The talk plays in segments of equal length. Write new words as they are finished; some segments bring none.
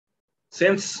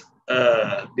Since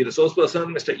the resource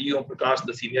person, Mr. E. Prakash,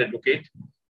 the senior advocate,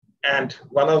 and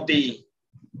one of the,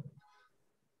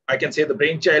 I can say, the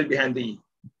brainchild behind the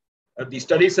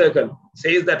study circle,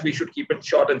 says that we should keep it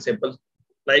short and simple.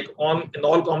 Like in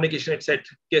all communication, it said,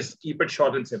 yes, keep it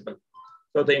short and simple.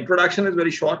 So the introduction is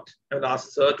very short. I will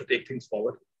ask sir to take things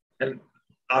forward. And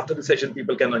after the session,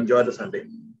 people can enjoy the Sunday.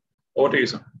 Over to you,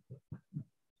 sir.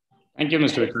 Thank you,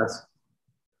 Mr. Vikas.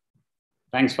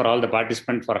 Thanks for all the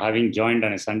participants for having joined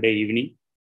on a Sunday evening.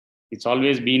 It's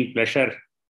always been a pleasure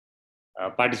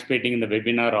participating in the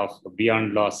webinar of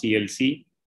Beyond Law CLC,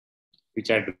 which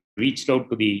had reached out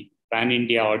to the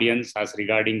pan-India audience as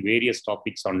regarding various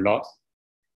topics on law.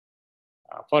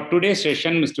 For today's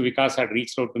session, Mr. Vikas had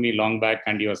reached out to me long back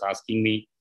and he was asking me,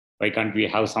 why can't we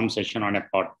have some session on a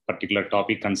particular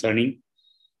topic concerning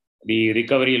the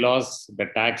recovery laws, the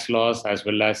tax laws, as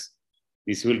well as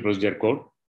the civil procedure code.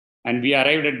 And we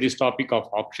arrived at this topic of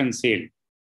auction sale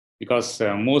because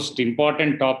most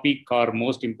important topic or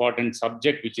most important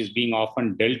subject which is being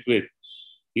often dealt with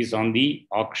is on the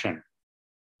auction.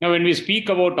 Now, when we speak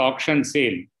about auction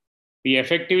sale, we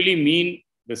effectively mean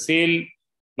the sale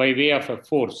by way of a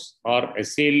force or a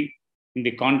sale in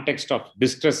the context of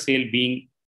distress sale being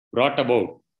brought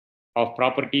about of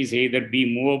properties, either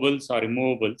be movables or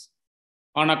immovables,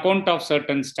 on account of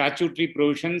certain statutory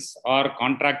provisions or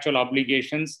contractual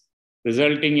obligations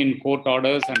resulting in court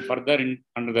orders and further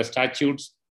under the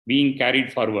statutes being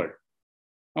carried forward.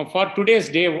 Now, for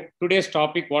today's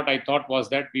topic, what I thought was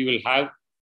that we will have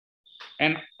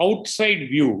an outside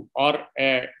view or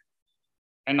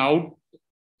an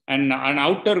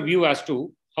outer view as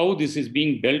to how this is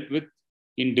being dealt with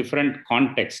in different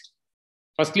contexts.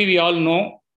 Firstly, we all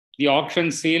know the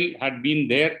auction sale had been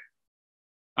there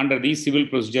under the civil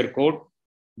procedure code,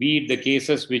 be it the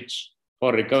cases which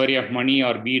for recovery of money,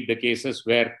 or be it the cases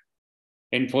where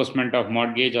enforcement of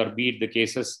mortgage, or be it the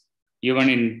cases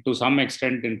even to some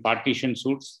extent in partition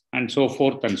suits, and so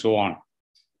forth and so on.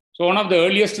 So one of the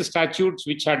earliest statutes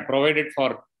which had provided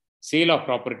for sale of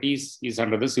properties is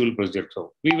under the civil procedure code.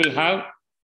 We will have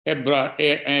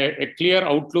a clear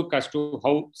outlook as to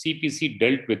how CPC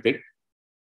dealt with it.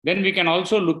 Then we can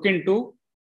also look into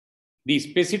the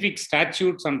specific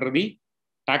statutes under the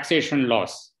taxation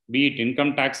laws, be it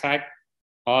Income Tax Act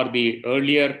or the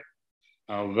earlier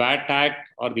VAT Act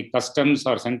or the Customs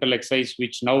or Central Excise,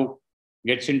 which now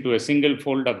gets into a single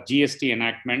fold of GST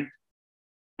enactment.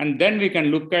 And then we can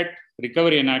look at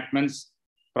recovery enactments,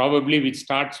 probably which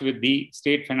starts with the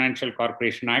State Financial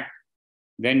Corporation Act.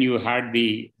 Then you had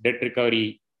the Debt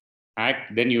Recovery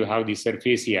Act. Then you have the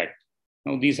SERFACI Act.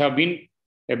 Now, these have been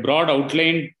a broad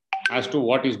outline as to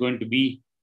what is going to be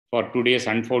for today's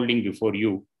unfolding before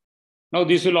you. Now,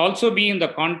 this will also be in the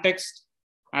context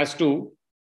as to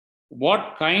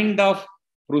what kind of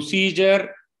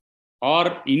procedure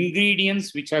or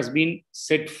ingredients which has been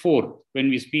set forth when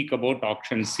we speak about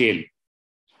auction sale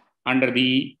under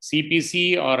the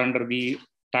CPC or under the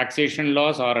taxation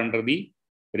laws or under the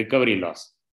recovery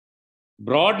laws.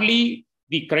 Broadly,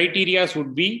 the criteria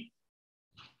would be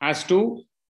as to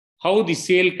how the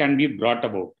sale can be brought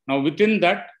about. Now, within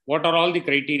that, what are all the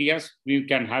criteria? We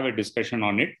can have a discussion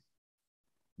on it.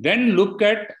 Then look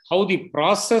at how the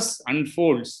process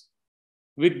unfolds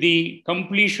with the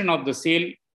completion of the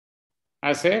sale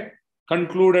as a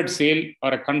concluded sale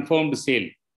or a confirmed sale.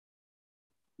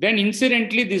 Then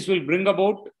incidentally, this will bring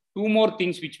about two more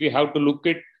things which we have to look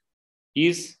at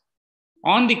is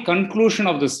on the conclusion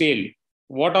of the sale,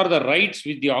 what are the rights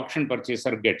which the auction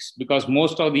purchaser gets? Because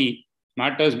most of the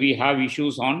matters we have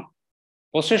issues on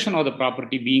possession of the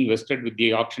property being vested with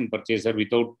the auction purchaser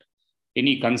without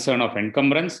any concern of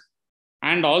encumbrance.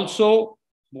 And also,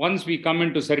 once we come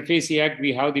into SERFACI Act,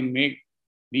 we have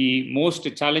the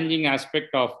most challenging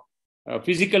aspect of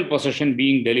physical possession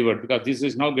being delivered, because this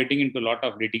is now getting into a lot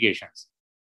of litigations.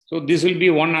 So this will be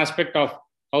one aspect of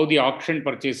how the auction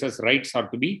purchaser's rights are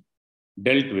to be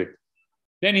dealt with.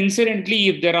 Then incidentally,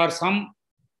 if there are some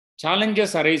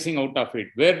challenges arising out of it,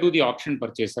 where do the auction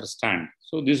purchasers stand?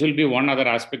 So this will be one other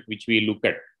aspect which we look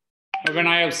at. Now, when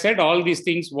I have said all these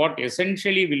things, what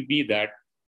essentially will be that,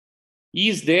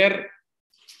 is there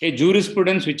a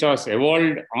jurisprudence which was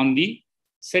evolved on the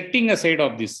setting aside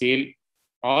of the sale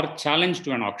or challenge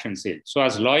to an auction sale? So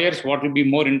as lawyers, what will be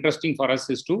more interesting for us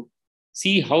is to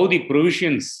see how the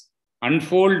provisions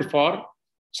unfold for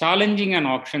challenging an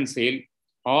auction sale,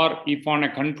 or if on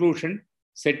a conclusion,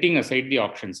 setting aside the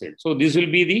auction sale. So this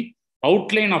will be the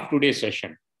outline of today's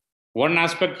session. One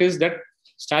aspect is that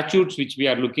statutes which we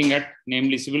are looking at,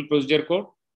 namely Civil Procedure Code,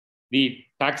 the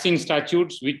taxing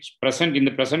statutes which present in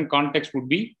the present context would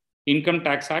be Income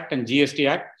Tax Act and GST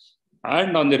Act.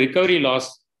 And on the recovery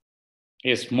loss,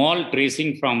 a small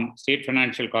tracing from State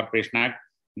Financial Corporation Act,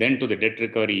 then to the Debt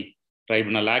Recovery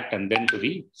Tribunal Act, and then to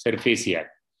the SURFACE Act.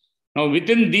 Now,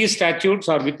 within these statutes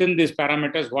or within these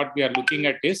parameters, what we are looking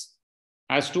at is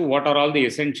as to what are all the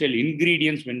essential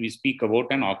ingredients when we speak about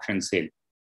an auction sale.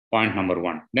 Point number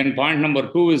one. Then point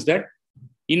number two is that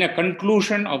in a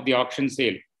conclusion of the auction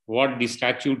sale, what the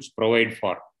statutes provide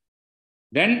for.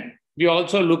 Then we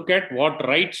also look at what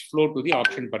rights flow to the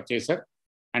auction purchaser.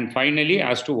 And finally,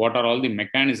 as to what are all the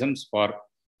mechanisms for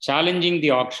challenging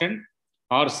the auction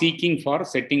or seeking for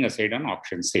setting aside an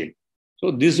auction sale.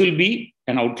 So this will be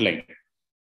an outline.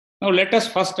 Now let us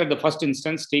first, at the first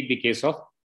instance, take the case of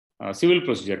Civil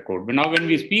Procedure Code. But now when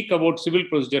we speak about Civil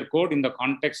Procedure Code in the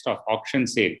context of auction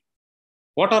sale,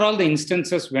 what are all the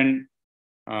instances when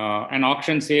an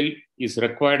auction sale is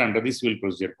required under the Civil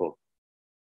Procedure Code?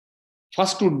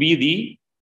 First would be the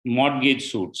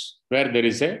mortgage suits, where there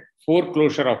is a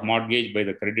foreclosure of mortgage by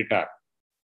the creditor.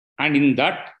 And in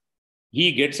that,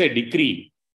 he gets a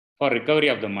decree for recovery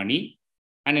of the money,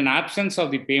 and in absence of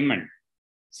the payment,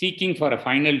 seeking for a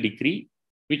final decree,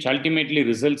 which ultimately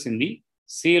results in the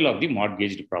sale of the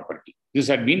mortgaged property. This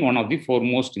had been one of the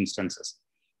foremost instances.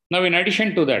 Now, in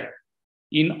addition to that,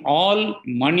 in all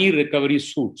money recovery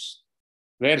suits,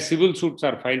 where civil suits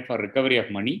are filed for recovery of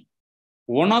money,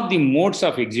 one of the modes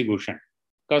of execution,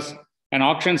 because an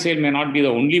auction sale may not be the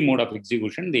only mode of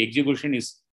execution, the execution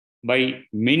is by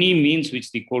many means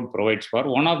which the code provides for.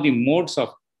 One of the modes of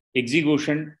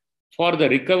execution for the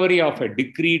recovery of a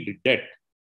decreed debt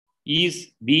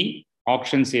is the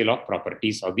auction sale of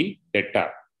properties of the debtor.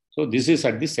 So this is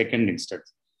at the second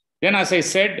instance. Then, as I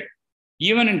said,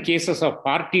 even in cases of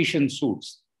partition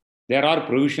suits, there are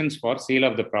provisions for sale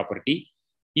of the property.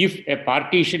 If a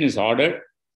partition is ordered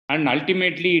and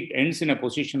ultimately it ends in a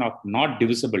position of not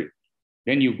divisible,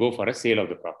 then you go for a sale of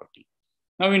the property.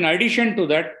 Now, in addition to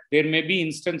that, there may be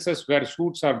instances where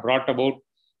suits are brought about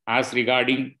as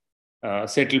regarding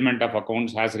settlement of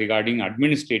accounts, as regarding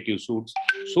administrative suits,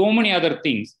 so many other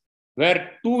things,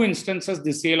 where two instances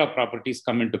the sale of properties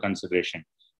come into consideration.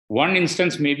 One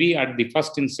instance may be at the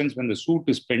first instance when the suit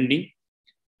is pending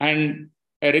and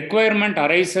a requirement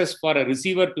arises for a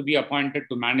receiver to be appointed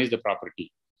to manage the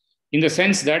property, in the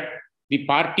sense that the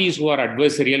parties who are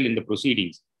adversarial in the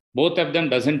proceedings, both of them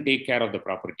doesn't take care of the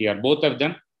property, or both of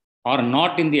them are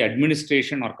not in the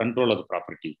administration or control of the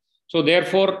property. So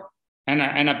therefore,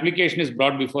 an application is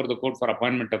brought before the court for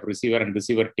appointment of receiver, and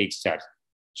receiver takes charge.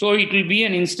 So it will be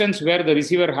an instance where the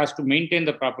receiver has to maintain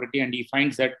the property and he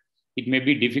finds that it may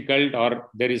be difficult or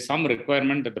there is some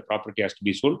requirement that the property has to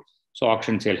be sold. So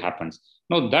auction sale happens.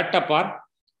 Now that apart,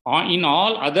 in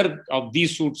all other of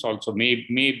these suits also, may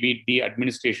be the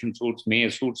administration suits, may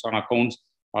a suits on accounts,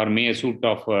 or may a suit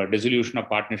of dissolution of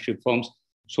partnership firms,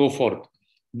 so forth.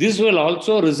 This will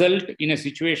also result in a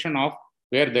situation of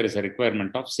where there is a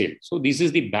requirement of sale. So this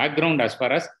is the background as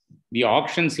far as the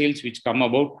auction sales which come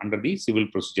about under the Civil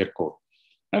Procedure Code.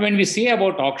 Now, when we say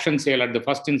about auction sale, at the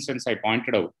first instance, I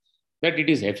pointed out that it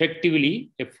is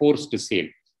effectively a forced sale,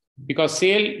 because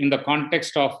sale in the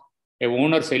context of a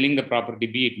owner selling the property,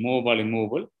 be it movable or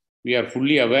immovable, we are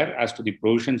fully aware as to the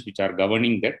provisions which are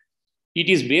governing that. It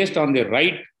is based on the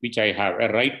right which I have, a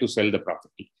right to sell the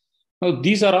property. Now,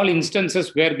 these are all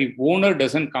instances where the owner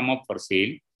doesn't come up for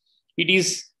sale. It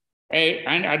is,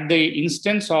 and at the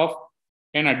instance of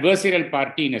an adversarial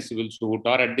party in a civil suit,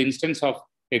 or at the instance of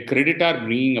a creditor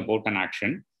bringing about an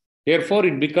action, therefore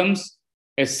it becomes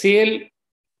a sale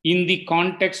in the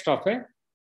context of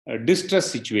a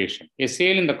distress situation, a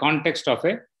sale in the context of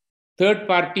a third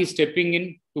party stepping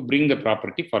in to bring the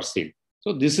property for sale.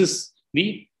 So this is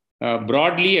the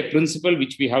broadly a principle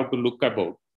which we have to look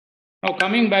about. Now,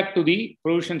 coming back to the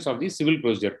provisions of the Civil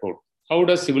Procedure Code. How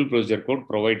does Civil Procedure Code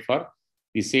provide for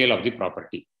the sale of the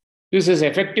property? This is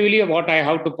effectively what I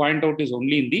have to point out is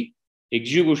only in the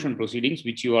execution proceedings,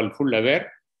 which you are full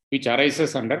aware, which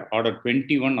arises under Order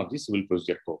 21 of the Civil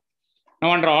Procedure Code.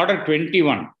 Now, under Order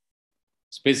 21,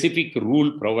 specific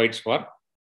rule provides for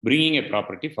bringing a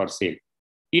property for sale.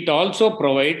 It also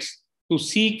provides to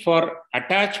seek for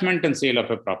attachment and sale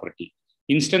of a property.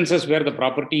 Instances where the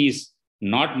property is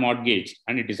not mortgaged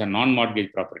and it is a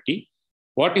non-mortgage property,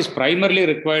 what is primarily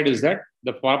required is that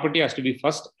the property has to be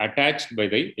first attached by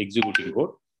the executing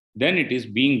court, then it is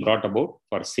being brought about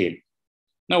for sale.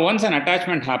 Now, once an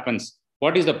attachment happens,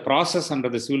 what is the process under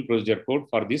the Civil Procedure Code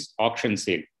for this auction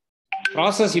sale?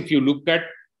 Process, if you look at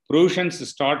provisions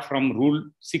start from Rule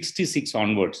 66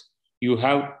 onwards. You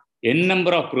have n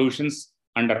number of provisions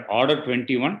under Order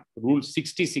 21, Rule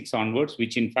 66 onwards,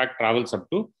 which in fact travels up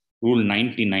to Rule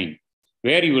 99,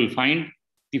 where you will find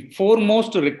The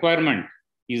foremost requirement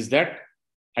is that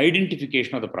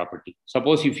identification of the property.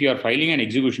 Suppose if you are filing an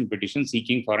execution petition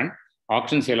seeking for an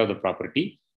auction sale of the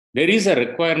property, there is a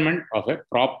requirement of a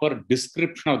proper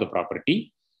description of the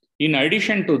property. In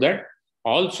addition to that,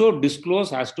 also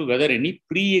disclose as to whether any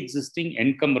pre-existing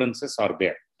encumbrances are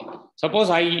there. Suppose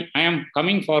I am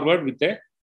coming forward with the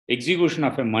execution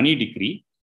of a money decree.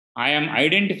 I am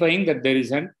identifying that there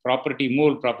is a property,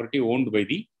 movable property owned by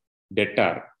the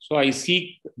debtor. So I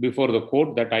seek before the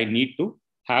court that I need to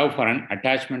have for an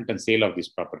attachment and sale of this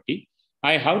property.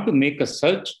 I have to make a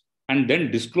search and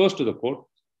then disclose to the court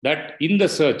that in the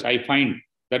search I find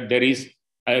that there is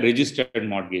a registered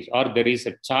mortgage, or there is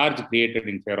a charge created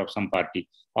in favor of some party,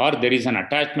 or there is an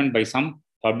attachment by some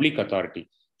public authority.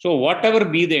 So whatever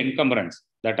be the encumbrance,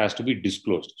 that has to be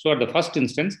disclosed. So at the first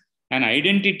instance, an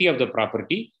identity of the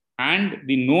property and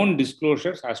the known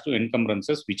disclosures as to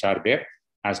encumbrances which are there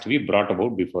has to be brought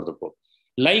about before the court.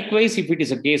 Likewise, if it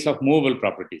is a case of movable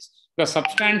properties, because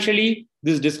substantially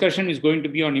this discussion is going to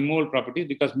be on immovable properties,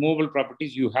 because movable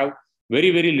properties you have very,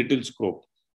 very little scope.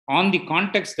 On the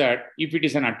context that if it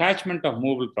is an attachment of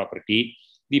movable property,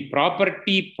 the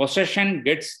property possession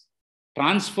gets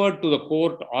transferred to the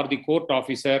court or the court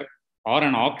officer or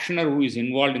an auctioneer who is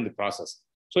involved in the process.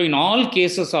 So in all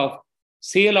cases of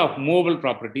sale of movable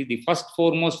property, the first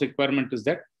foremost requirement is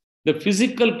that the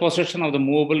physical possession of the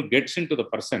movable gets into the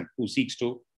person who seeks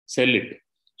to sell it.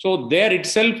 So there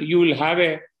itself, you will have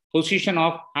a position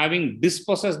of having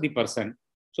dispossessed the person.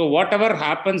 So whatever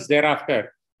happens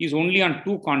thereafter is only on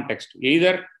two contexts.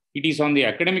 Either it is on the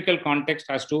academical context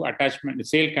as to attachment, the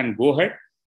sale can go ahead,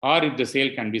 or if the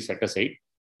sale can be set aside,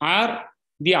 or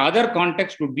the other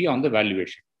context would be on the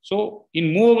valuation. So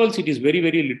in movables, it is very,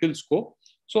 very little scope.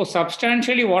 So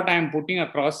substantially what I am putting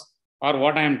across, or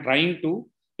what I am trying to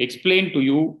explain to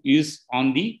you, is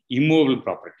on the immovable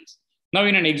properties. Now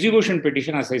in an execution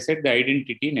petition, as I said, the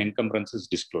identity and encumbrance is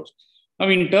disclosed. Now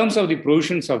in terms of the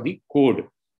provisions of the code,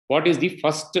 what is the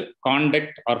first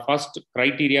conduct or first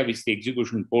criteria which the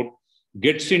execution court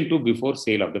gets into before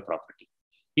sale of the property?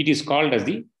 It is called as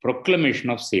the proclamation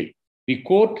of sale. The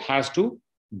court has to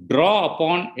draw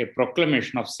upon a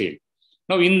proclamation of sale.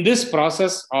 Now, in this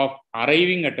process of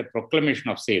arriving at a proclamation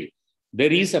of sale,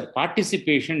 there is a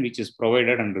participation which is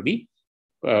provided under the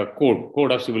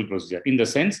Code of Civil Procedure. In the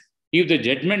sense, if the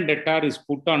judgment debtor is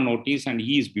put on notice and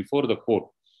he is before the court,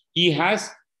 he has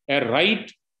a right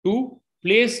to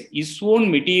place his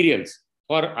own materials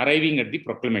for arriving at the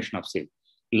proclamation of sale.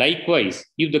 Likewise,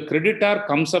 if the creditor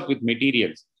comes up with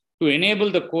materials to enable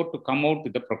the court to come out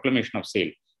with the proclamation of sale,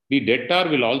 the debtor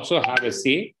will also have a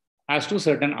say as to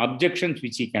certain objections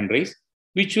which he can raise,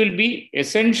 which will be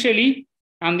essentially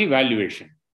on the valuation.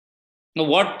 Now,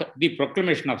 what the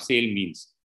proclamation of sale means?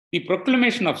 The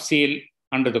proclamation of sale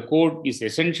under the code is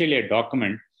essentially a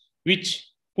document which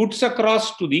puts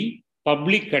across to the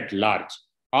public at large,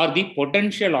 or the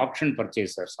potential auction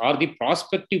purchasers or the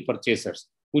prospective purchasers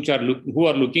who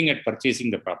are looking at purchasing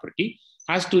the property,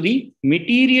 as to the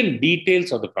material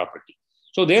details of the property.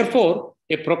 So therefore,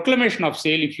 a proclamation of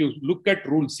sale, if you look at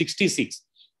Rule 66,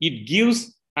 it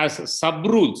gives as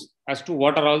sub-rules as to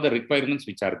what are all the requirements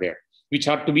which are there, which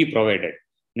are to be provided,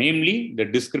 namely the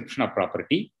description of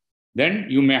property. Then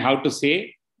you may have to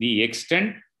say the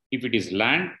extent, if it is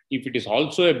land, if it is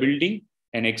also a building,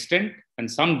 an extent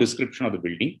and some description of the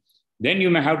building. Then you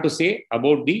may have to say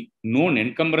about the known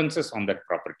encumbrances on that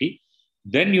property.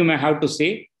 Then you may have to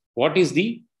say what is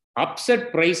the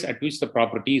upset price at which the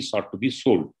property is sought to be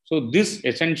sold. So this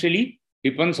essentially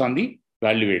depends on the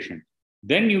valuation.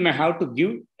 Then you may have to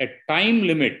give a time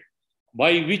limit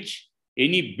by which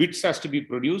any bids has to be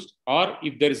produced, or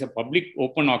if there is a public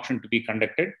open auction to be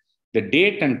conducted, the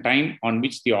date and time on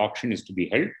which the auction is to be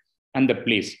held, and the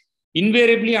place.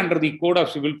 Invariably, under the Code of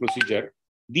Civil Procedure,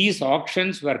 these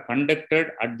auctions were conducted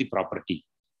at the property,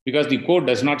 because the code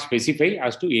does not specify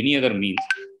as to any other means.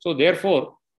 So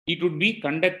therefore, it would be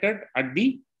conducted at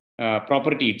the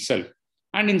property itself.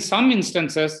 And in some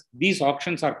instances, these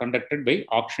auctions are conducted by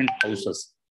auction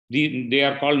houses. They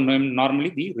are called normally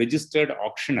the registered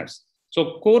auctioneers.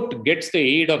 So court gets the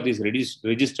aid of these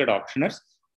registered auctioneers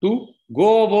to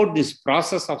go about this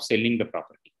process of selling the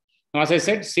property. Now, as I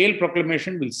said, sale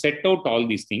proclamation will set out all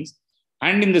these things.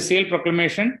 And in the sale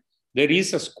proclamation, there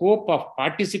is a scope of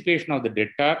participation of the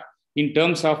debtor in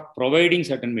terms of providing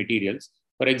certain materials.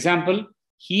 For example,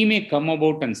 he may come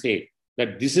about and say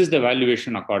that this is the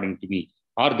valuation according to me,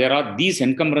 or there are these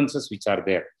encumbrances which are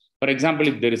there. For example,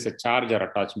 if there is a charge or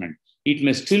attachment, it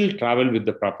may still travel with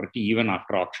the property even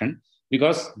after auction,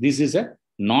 because this is a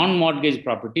non-mortgage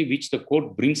property which the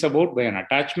court brings about by an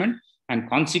attachment and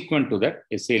consequent to that,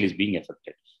 a sale is being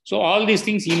effected. So all these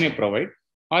things he may provide,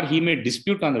 or he may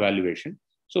dispute on the valuation.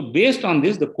 So based on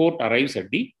this, the court arrives at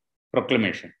the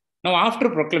proclamation. Now, after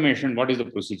proclamation, what is the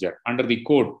procedure? Under the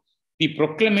code, the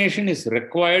proclamation is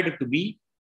required to be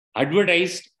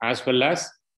advertised as well as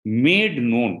made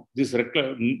known. This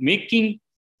making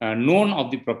known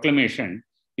of the proclamation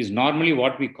is normally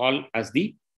what we call as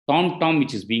the tom-tom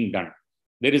which is being done.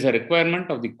 There is a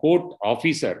requirement of the court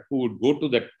officer who would go to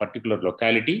that particular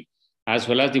locality as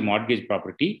well as the mortgage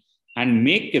property and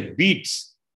make a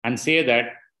beats and say that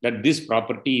this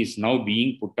property is now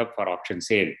being put up for auction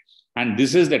sale. And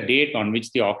this is the date on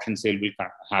which the auction sale will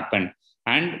happen.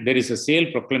 And there is a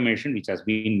sale proclamation which has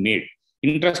been made.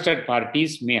 Interested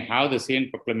parties may have the sale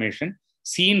proclamation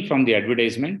seen from the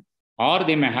advertisement, or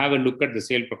they may have a look at the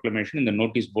sale proclamation in the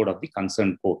notice board of the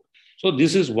concerned court. So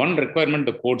this is one requirement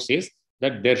the court says,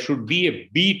 that there should be a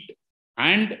beat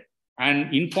and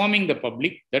informing the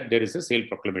public that there is a sale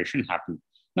proclamation happening.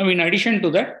 Now, in addition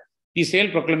to that, the sale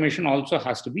proclamation also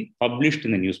has to be published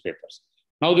in the newspapers.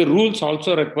 Now, the rules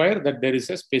also require that there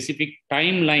is a specific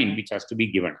timeline which has to be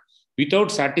given.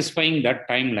 Without satisfying that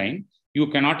timeline, you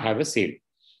cannot have a sale.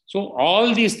 So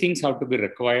all these things have to be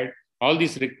required. All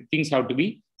these things have to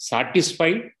be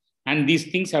satisfied, and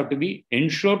these things have to be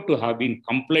ensured to have been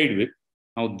complied with.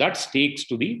 Now that takes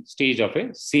to the stage of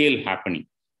a sale happening.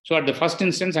 So at the first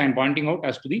instance, I am pointing out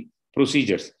as to the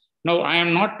procedures. Now I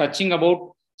am not touching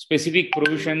about specific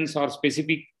provisions or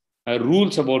specific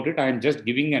rules about it. I am just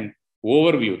giving an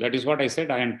overview. That is what I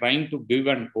said. I am trying to give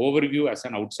an overview as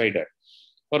an outsider.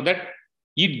 For that,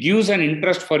 it gives an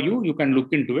interest for you. You can look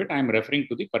into it. I am referring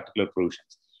to the particular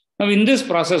provisions. Now, in this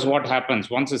process, what happens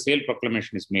once a sale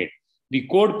proclamation is made? The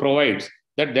code provides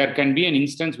that there can be an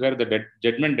instance where the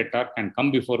judgment debtor can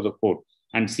come before the court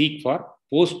and seek for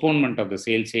postponement of the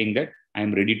sale, saying that I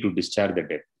am ready to discharge the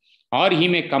debt. Or he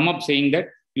may come up saying that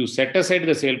you set aside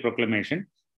the sale proclamation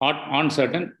on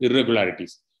certain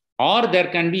irregularities. Or there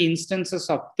can be instances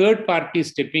of third parties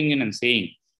stepping in and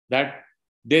saying that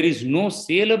there is no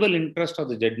saleable interest of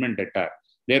the judgment debtor.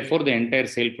 Therefore, the entire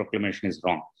sale proclamation is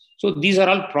wrong. So these are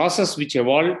all processes which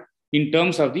evolve in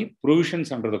terms of the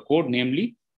provisions under the code,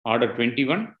 namely Order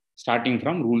 21, starting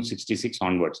from Rule 66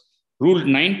 onwards. Rule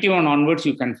 91 onwards,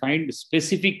 you can find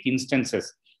specific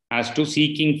instances as to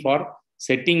seeking for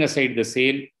setting aside the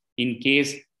sale in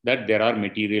case that there are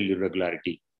material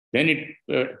irregularity. Then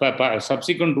a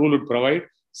subsequent rule would provide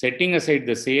setting aside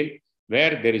the sale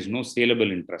where there is no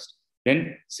saleable interest.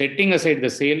 Then setting aside the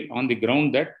sale on the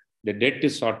ground that the debt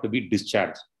is sought to be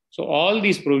discharged. So all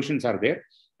these provisions are there,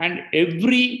 and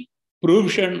every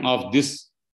provision of this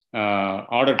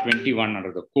Order 21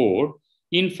 under the code,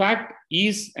 in fact,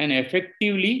 is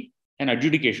effectively an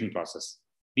adjudication process.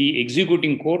 The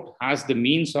executing court has the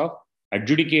means of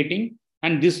adjudicating,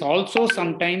 and this also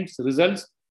sometimes results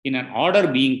in an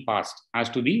order being passed as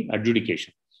to the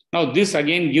adjudication. Now, this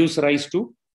again gives rise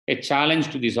to a challenge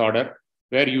to this order,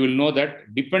 where you will know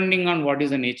that depending on what is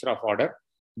the nature of order,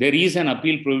 there is an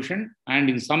appeal provision, and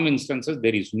in some instances,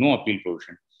 there is no appeal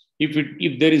provision.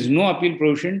 If there is no appeal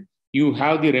provision, you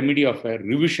have the remedy of a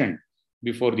revision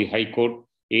before the High Court.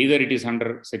 Either it is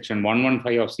under Section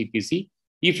 115 of CPC.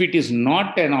 If it is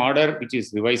not an order which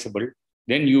is revisable,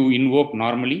 then you invoke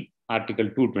normally Article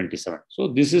 227. So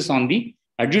this is on the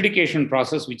adjudication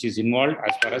process which is involved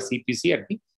as far as CPC at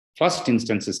the first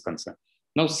instance is concerned.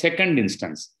 Now, second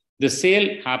instance, the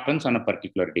sale happens on a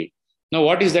particular day. Now,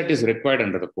 what is that is required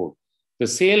under the code? The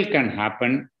sale can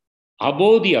happen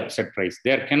above the upset price.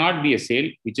 There cannot be a sale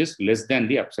which is less than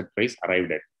the upset price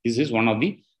arrived at. This is one of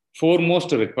the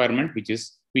foremost requirement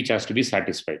which has to be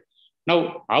satisfied.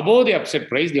 Now, above the upset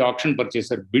price, the auction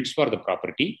purchaser bids for the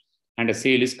property and a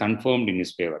sale is confirmed in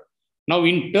his favor. Now,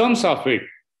 in terms of it,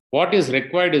 what is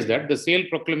required is that the sale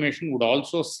proclamation would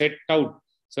also set out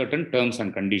certain terms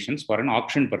and conditions for an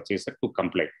auction purchaser to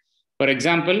comply. For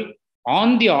example,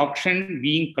 on the auction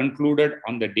being concluded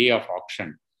on the day of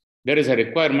auction, there is a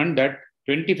requirement that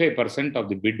 25% of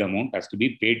the bid amount has to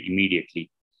be paid immediately.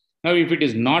 Now, if it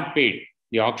is not paid,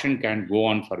 the auction can go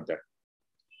on further.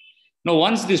 Now,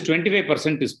 once this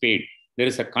 25% is paid, there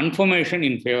is a confirmation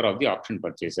in favor of the auction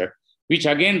purchaser, which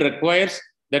again requires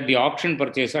that the auction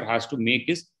purchaser has to make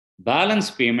his balance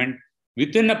payment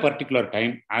within a particular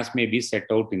time as may be set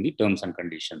out in the terms and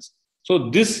conditions. So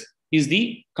this is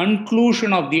the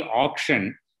conclusion of the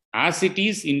auction as it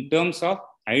is in terms of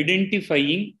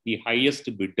identifying the highest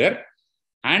bidder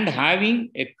and having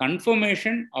a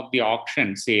confirmation of the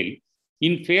auction sale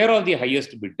in favor of the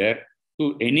highest bidder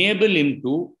to enable him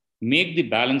to make the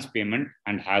balance payment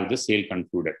and have the sale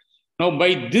concluded. Now,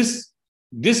 by this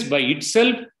by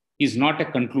itself is not a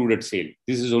concluded sale.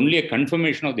 This is only a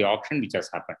confirmation of the auction which has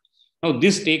happened. Now,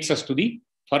 this takes us to the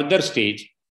further stage.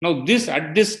 Now,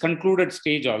 at this concluded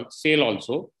stage sale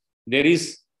also, there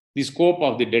is the scope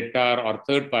of the debtor or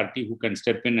third party who can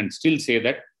step in and still say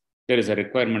that there is a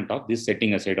requirement of this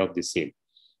setting aside of this sale.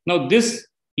 Now, this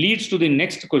leads to the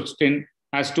next question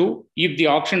as to if the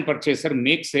auction purchaser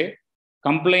makes a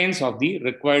compliance of the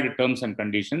required terms and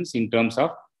conditions in terms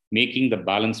of making the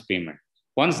balance payment.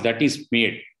 Once that is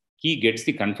made, he gets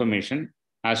the confirmation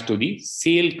as to the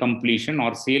sale completion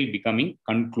or sale becoming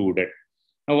concluded.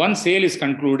 Now, once sale is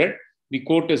concluded, the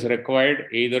court is required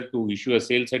either to issue a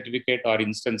sale certificate or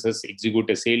instances execute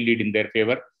a sale deed in their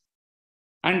favor.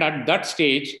 And at that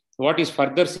stage, what is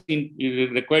further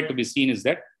required to be seen is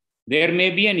that there may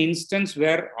be an instance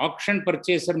where auction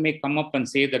purchaser may come up and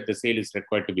say that the sale is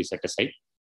required to be set aside.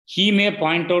 He may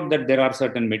point out that there are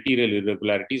certain material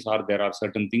irregularities or there are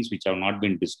certain things which have not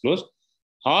been disclosed.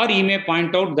 Or he may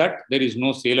point out that there is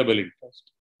no saleable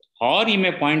interest. Or he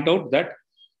may point out that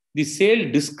the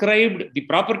sale described, the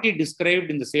property described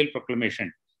in the sale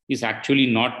proclamation is actually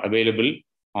not available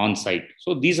on site.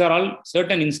 So these are all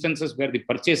certain instances where the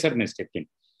purchaser may step in.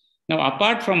 Now,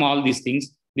 apart from all these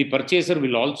things, the purchaser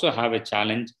will also have a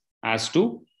challenge as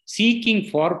to seeking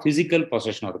for physical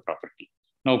possession of the property.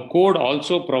 Now, code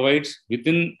also provides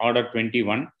within Order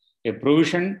 21 a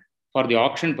provision for the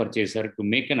auction purchaser to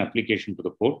make an application to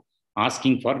the court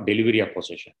asking for delivery of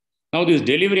possession. Now, this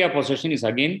delivery of possession is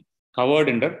again covered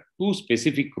under two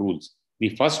specific rules.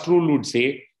 The first rule would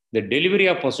say the delivery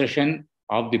of possession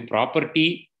of the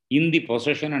property in the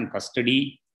possession and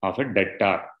custody of a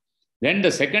debtor. Then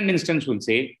the second instance will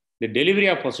say the delivery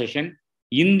of possession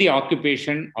in the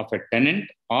occupation of a tenant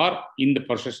or in the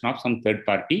possession of some third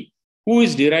party who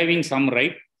is deriving some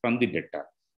right from the debtor.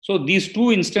 So these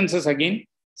two instances again,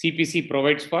 CPC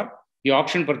provides for. The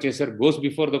auction purchaser goes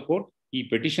before the court, he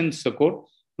petitions the court.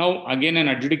 Now again an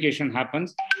adjudication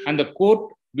happens and the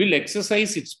court will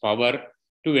exercise its power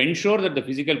to ensure that the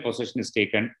physical possession is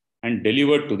taken and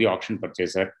delivered to the auction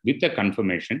purchaser with a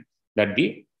confirmation that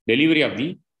the delivery of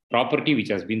the property which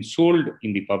has been sold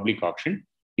in the public auction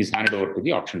is handed over to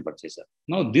the auction purchaser.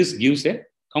 Now this gives a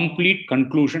complete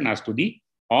conclusion as to the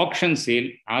auction sale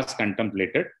as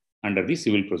contemplated under the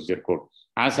Civil Procedure Code.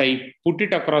 As I put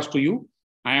it across to you,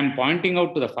 I am pointing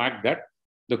out to the fact that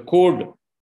the code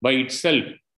by itself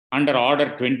under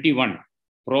Order 21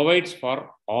 provides for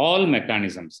all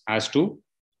mechanisms as to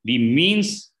the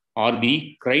means or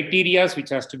the criteria which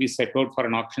has to be set out for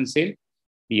an auction sale.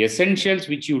 The essentials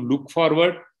which you look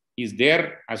forward is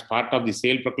there as part of the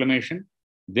sale proclamation.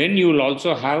 Then you will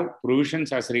also have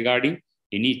provisions as regarding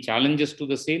any challenges to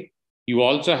the sale. You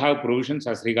also have provisions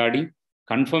as regarding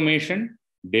confirmation,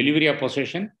 delivery of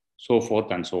possession, so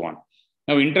forth and so on.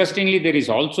 Now, interestingly, there is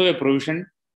also a provision,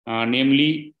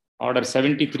 namely Order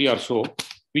 73 or so,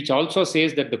 which also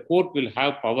says that the court will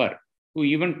have power to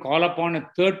even call upon a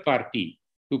third party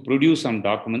to produce some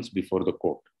documents before the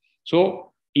court.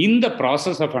 So, in the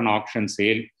process of an auction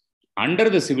sale, under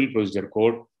the Civil Procedure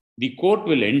Code, the court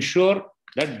will ensure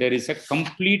that there is a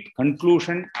complete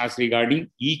conclusion as regarding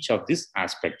each of these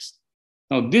aspects.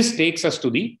 Now, this takes us to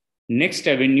the next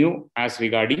avenue as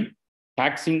regarding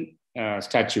taxing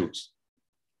statutes.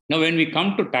 Now, when we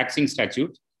come to taxing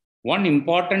statutes, one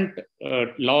important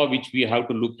law which we have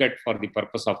to look at for the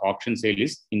purpose of auction sale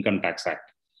is Income Tax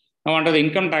Act. Now, under the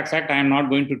Income Tax Act, I am not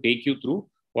going to take you through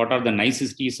what are the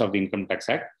niceties of the Income Tax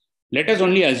Act. Let us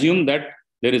only assume that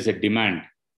there is a demand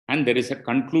and there is a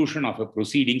conclusion of a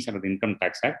proceedings under the Income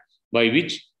Tax Act by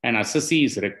which an assessee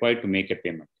is required to make a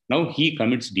payment. Now, he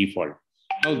commits default.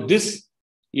 Now, this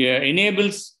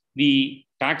enables the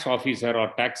tax officer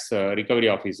or tax recovery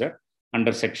officer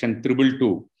under Section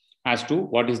 222 as to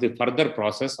what is the further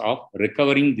process of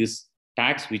recovering this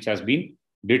tax which has been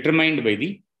determined by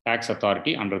the tax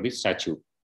authority under the statute.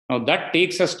 Now, that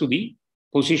takes us to the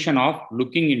position of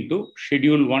looking into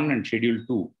Schedule 1 and Schedule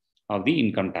 2 of the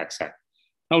Income Tax Act.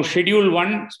 Now, Schedule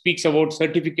 1 speaks about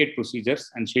certificate procedures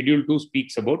and Schedule 2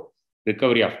 speaks about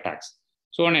recovery of tax.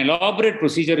 So, an elaborate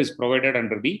procedure is provided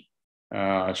under the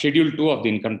Schedule 2 of the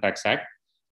Income Tax Act,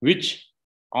 which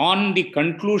on the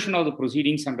conclusion of the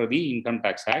proceedings under the Income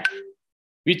Tax Act,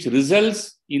 which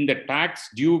results in the tax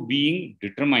due being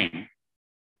determined.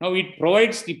 Now, it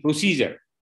provides the procedure.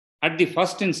 At the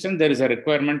first instance, there is a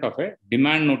requirement of a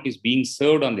demand notice being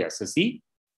served on the assessee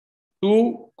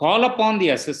to call upon the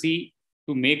assessee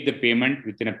to make the payment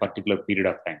within a particular period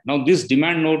of time. Now, this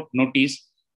demand notice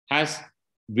has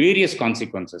various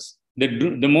consequences.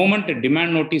 The moment a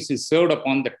demand notice is served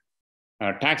upon the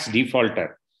tax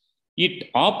defaulter, it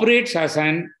operates as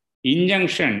an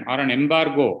injunction or an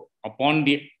embargo upon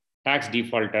the tax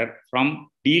defaulter from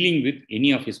dealing with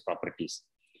any of his properties.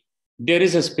 There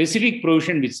is a specific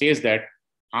provision which says that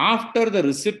after the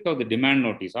receipt of the demand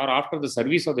notice or after the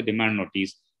service of the demand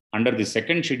notice, under the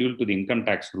second schedule to the income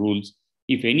tax rules,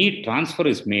 if any transfer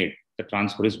is made, the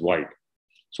transfer is void.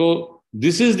 So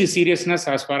this is the seriousness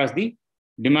as far as the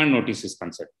demand notice is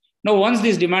concerned. Now, once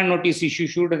this demand notice is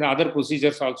issued and the other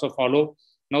procedures also follow,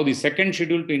 now the second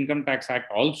schedule to Income Tax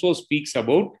Act also speaks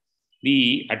about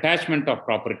the attachment of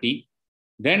property.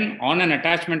 Then on an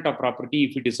attachment of property,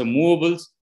 if it is a movables,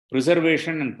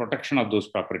 preservation and protection of those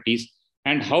properties,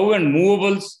 and how and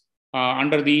movables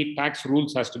under the tax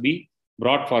rules has to be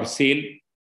brought for sale.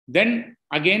 Then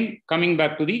again, coming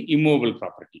back to the immovable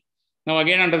property. Now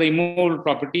again, under the immovable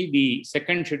property, the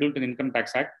second schedule to the Income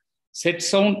Tax Act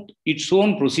sets out its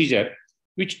own procedure,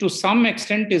 which to some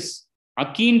extent is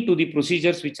akin to the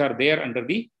procedures which are there under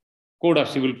the Code of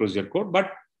Civil Procedure Code,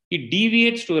 but it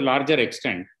deviates to a larger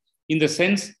extent in the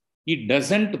sense it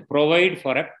doesn't provide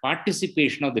for a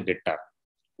participation of the debtor.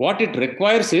 What it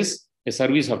requires is a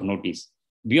service of notice.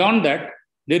 Beyond that,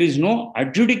 there is no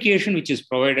adjudication which is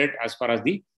provided as far as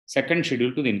the second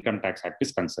schedule to the Income Tax Act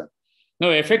is concerned. Now,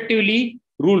 effectively,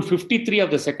 Rule 53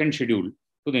 of the second schedule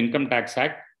to the Income Tax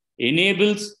Act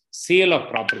enables sale of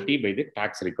property by the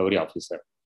tax recovery officer.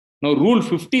 Now, Rule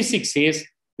 56 says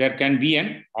there can be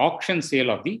an auction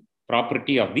sale of the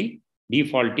property of the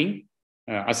defaulting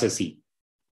assessee.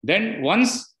 Then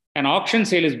once an auction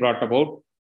sale is brought about,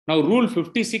 now Rule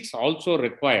 56 also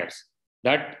requires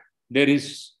that there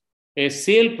is a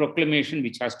sale proclamation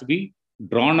which has to be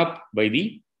drawn up by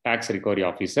the tax recovery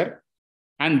officer.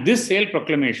 And this sale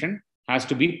proclamation has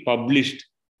to be published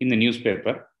in the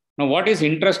newspaper. Now, what is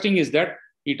interesting is that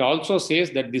it also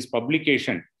says that this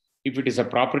publication, if it is a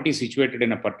property situated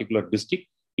in a particular district,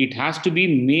 it has to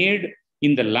be made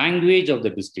in the language of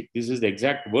the district. This is the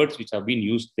exact words which have been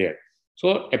used there.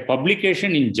 So a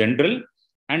publication in general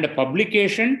and a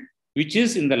publication which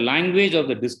is in the language of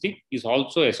the district is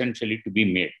also essentially to be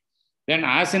made. Then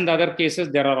as in the other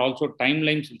cases, there are also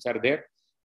timelines which are there,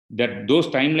 that those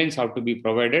timelines have to be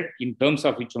provided in terms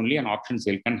of which only an auction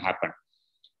sale can happen.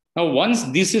 Now, once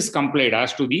this is complied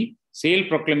as to the sale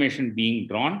proclamation being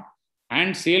drawn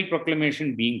and sale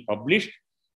proclamation being published,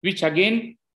 which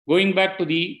again, going back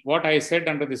to what I said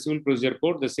under the Civil Procedure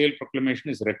Code, the sale proclamation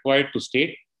is required to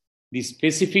state the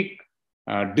specific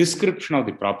description of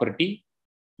the property,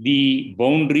 the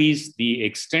boundaries, the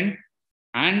extent,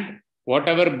 and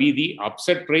whatever be the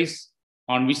upset price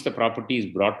on which the property is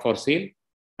brought for sale,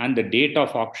 and the date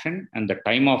of auction and the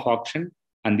time of auction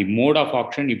and the mode of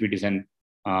auction, if it is an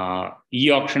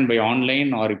e-auction by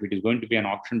online, or if it is going to be an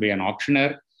auction by an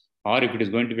auctioneer, or if it is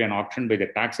going to be an auction by the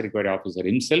tax recovery officer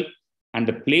himself, and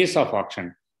the place of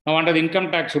auction. Now, under the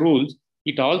income tax rules,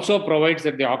 it also provides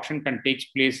that the auction can take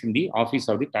place in the office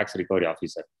of the tax recovery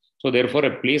officer. So therefore,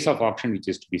 a place of auction which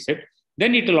is to be set.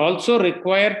 Then it will also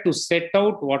require to set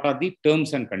out what are the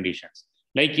terms and conditions.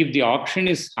 Like if the auction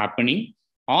is happening,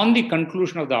 on the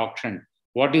conclusion of the auction,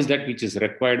 what is that which is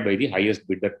required by the highest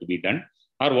bidder to be done,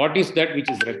 or what is that which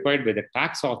is required by the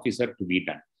tax officer to be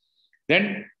done.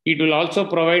 Then it will also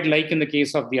provide, like in the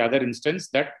case of the other instance,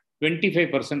 that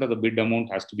 25% of the bid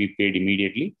amount has to be paid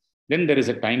immediately. Then there is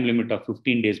a time limit of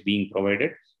 15 days being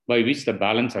provided, by which the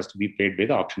balance has to be paid by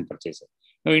the auction purchaser.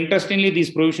 Now, interestingly,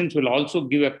 these provisions will also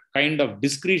give a kind of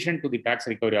discretion to the tax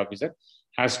recovery officer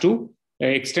as to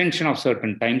extension of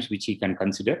certain times which he can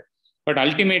consider, but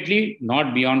ultimately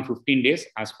not beyond 15 days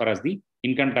as far as the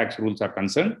income tax rules are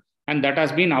concerned. And that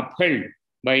has been upheld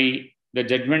by the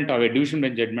judgment of a division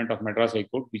bench judgment of Madras High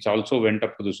Court, which also went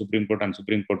up to the Supreme Court, and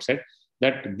Supreme Court said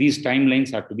that these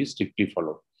timelines have to be strictly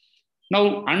followed.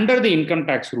 Now, under the income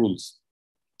tax rules,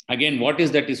 again, what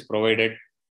is that is provided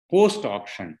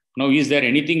post-auction? Now, is there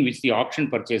anything which the auction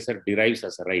purchaser derives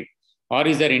as a right? Or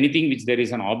is there anything which there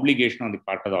is an obligation on the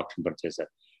part of the auction purchaser?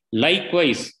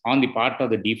 Likewise, on the part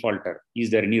of the defaulter, is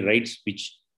there any rights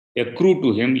which accrue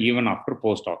to him even after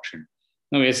post-auction?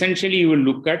 Now, essentially, you will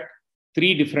look at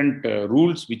three different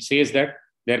rules which says that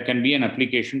there can be an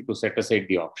application to set aside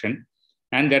the auction,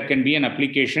 and there can be an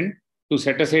application to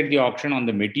set aside the auction on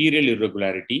the material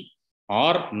irregularity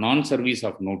or non-service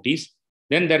of notice.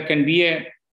 Then there can be an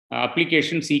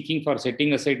application seeking for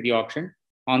setting aside the auction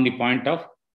on the point of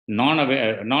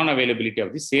non-availability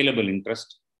of the saleable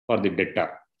interest for the debtor.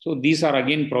 So these are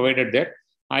again provided there.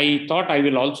 I thought I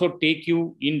will also take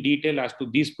you in detail as to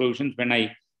these provisions when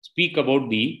I speak about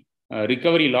the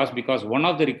recovery laws, because one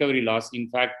of the recovery laws, in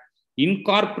fact,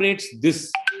 incorporates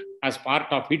this as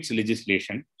part of its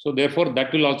legislation. So therefore,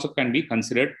 that will also can be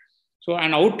considered. So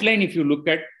an outline, if you look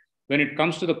at when it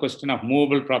comes to the question of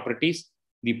movable properties,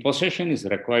 the possession is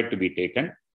required to be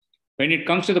taken. When it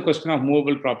comes to the question of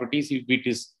movable properties, if it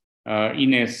is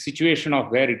in a situation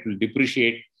of where it will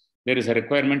depreciate, there is a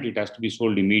requirement it has to be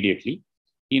sold immediately.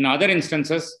 In other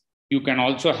instances, you can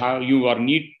also have,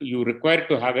 you require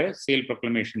to have a sale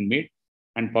proclamation made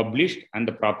and published, and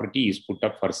the property is put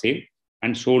up for sale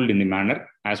and sold in the manner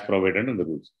as provided in the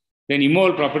rules. Then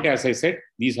immovable property, as I said,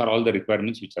 these are all the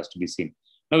requirements which has to be seen.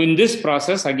 Now in this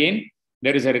process, again,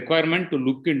 there is a requirement to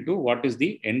look into what is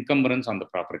the encumbrance on the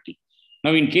property.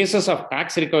 Now in cases of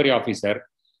tax recovery officer,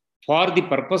 for the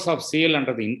purpose of sale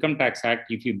under the Income Tax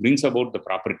Act, if he brings about the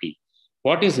property,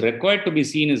 what is required to be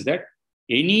seen is that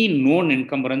any known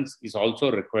encumbrance is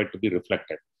also required to be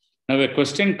reflected. Now a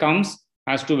question comes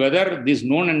as to whether these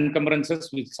known encumbrances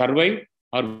will survive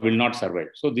or will not survive.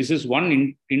 So this is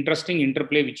one interesting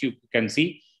interplay which you can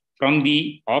see from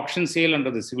the auction sale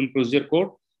under the Civil Procedure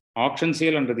Code, auction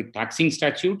sale under the taxing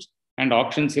statutes, and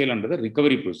auction sale under the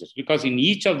recovery process. Because in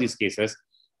each of these cases,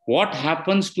 what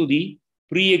happens to the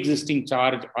pre-existing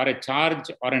charge or a charge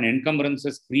or an encumbrance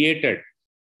is created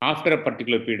after a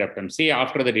particular period of time, say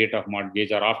after the date of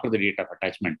mortgage or after the date of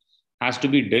attachment, has to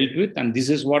be dealt with. And this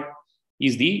is what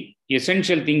is the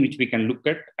essential thing which we can look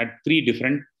at three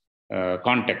different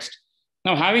contexts.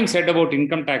 Now, having said about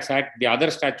Income Tax Act, the other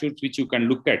statutes which you can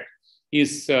look at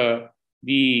is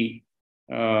the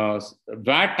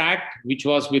VAT Act, which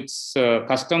was with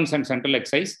Customs and Central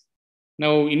Excise,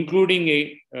 now including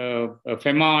a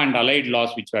FEMA and allied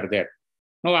laws which were there.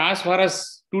 Now, as far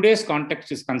as today's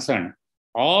context is concerned,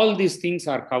 all these things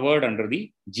are covered under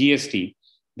the GST.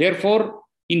 Therefore,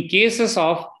 in cases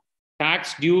of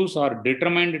tax dues or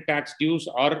determined tax dues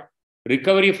or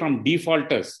recovery from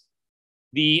defaulters,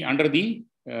 under the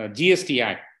GST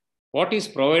Act, what is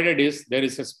provided is there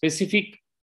is a specific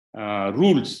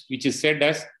rules which is said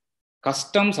as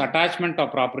Customs Attachment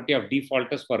of Property of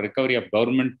Defaulters for Recovery of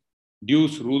Government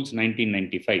Dues Rules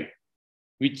 1995,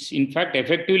 which in fact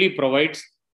effectively provides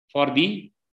for the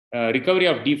recovery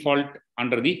of default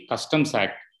under the Customs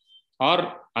Act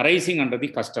or arising under the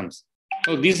Customs.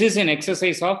 So this is an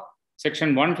exercise of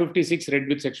Section 156 read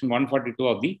with Section 142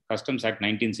 of the Customs Act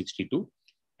 1962.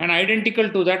 And identical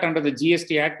to that under the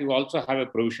GST Act, you also have a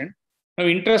provision. Now,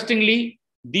 interestingly,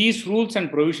 these rules and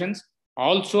provisions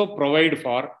also provide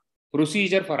for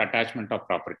procedure for attachment of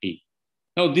property.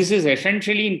 Now, this is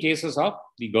essentially in cases of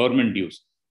the government dues.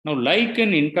 Now, like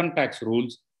in income tax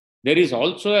rules, there is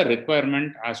also a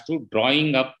requirement as to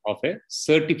drawing up of a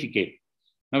certificate.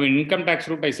 Now, in income tax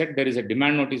route, I said there is a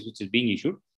demand notice which is being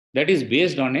issued. That is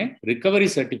based on a recovery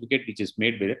certificate which is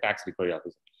made by the tax recovery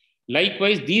officer.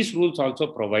 Likewise, these rules also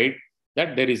provide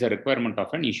that there is a requirement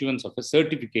of an issuance of a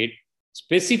certificate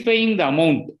specifying the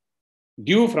amount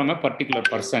due from a particular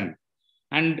person,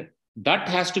 and that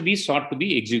has to be sought to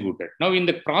be executed. Now, in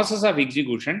the process of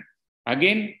execution,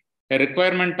 again, a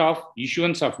requirement of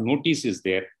issuance of notice is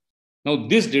there. Now,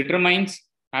 this determines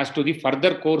as to the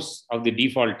further course of the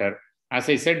defaulter. As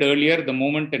I said earlier, the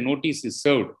moment a notice is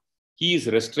served, he is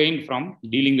restrained from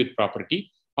dealing with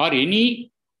property, or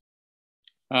any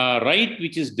right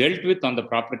which is dealt with on the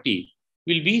property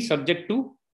will be subject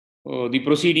to the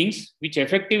proceedings, which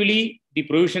effectively the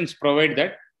provisions provide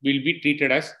that will be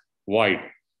treated as void.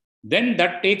 Then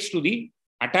that takes to the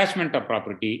attachment of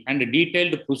property, and a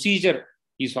detailed procedure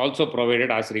is also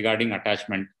provided as regarding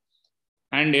attachment.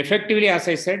 And effectively, as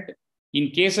I said,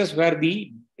 in cases where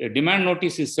the demand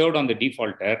notice is served on the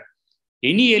defaulter,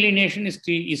 any alienation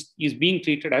is being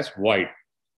treated as void.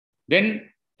 Then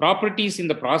properties in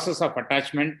the process of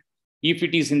attachment, if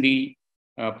it is in the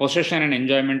possession and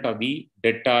enjoyment of the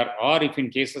debtor, or if in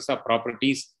cases of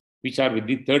properties which are with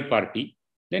the third party,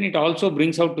 then it also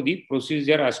brings out to the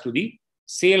procedure as to the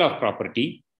sale of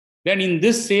property. Then in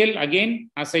this sale, again,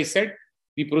 as I said,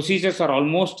 the procedures are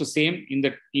almost the same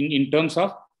in terms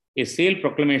of a sale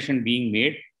proclamation being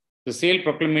made, the sale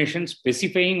proclamation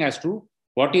specifying as to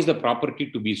what is the property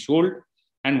to be sold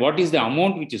and what is the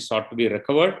amount which is sought to be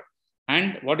recovered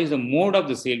and what is the mode of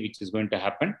the sale which is going to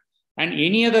happen, and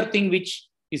any other thing which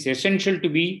is essential to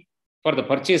be for the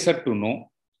purchaser to know,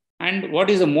 and what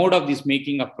is the mode of this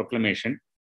making of proclamation.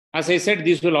 As I said,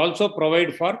 this will also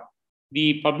provide for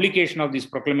the publication of this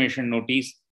proclamation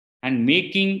notice and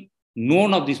making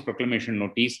known of this proclamation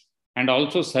notice, and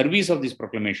also service of this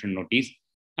proclamation notice,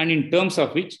 and in terms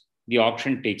of which the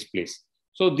auction takes place.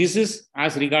 So this is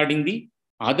as regarding the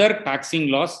other taxing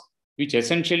laws, which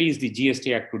essentially is the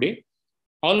GST Act today,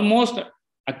 almost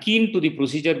akin to the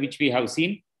procedure which we have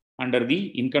seen under the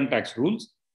income tax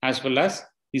rules as well as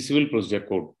the Civil Procedure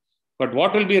Code. But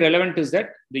what will be relevant is that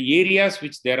the areas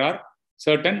which there are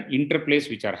certain interplays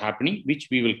which are happening, which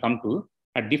we will come to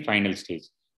at the final stage.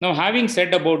 Now, having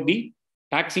said about the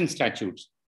taxing statutes,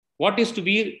 what is to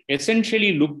be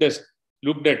essentially looked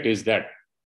at is that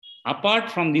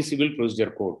apart from the Civil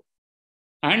Procedure Code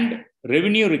and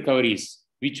revenue recoveries,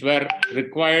 which were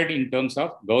required in terms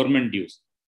of government dues.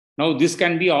 Now, this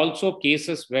can be also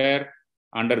cases where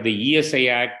under the ESI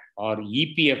Act or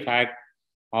EPF Act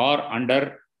or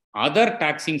under other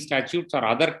taxing statutes or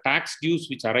other tax dues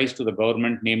which arise to the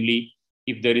government, namely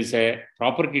if there is a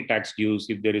property tax dues,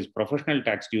 if there is professional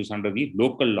tax dues under the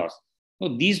local laws. So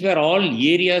these were all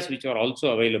areas which are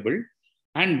also available.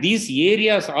 And these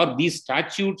areas or these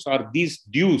statutes or these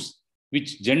dues,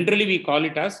 which generally we call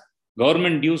it as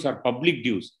government dues or public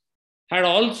dues, had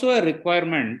also a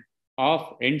requirement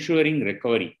of ensuring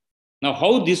recovery. Now,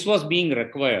 how this was being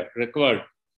recovered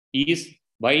is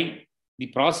by the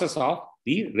process of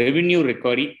the Revenue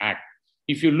Recovery Act.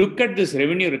 If you look at this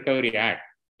Revenue Recovery Act,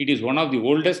 it is one of the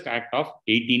oldest act of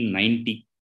 1890.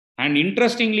 And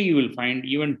interestingly, you will find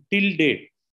even till date,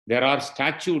 there are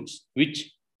statutes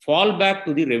which fall back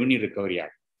to the Revenue Recovery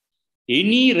Act.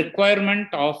 Any requirement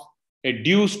of a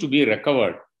dues to be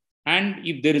recovered, and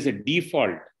if there is a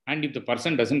default, and if the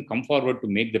person doesn't come forward to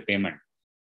make the payment,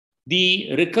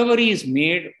 the recovery is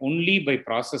made only by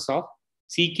process of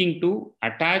seeking to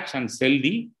attach and sell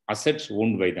the assets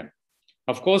owned by them.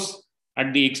 Of course,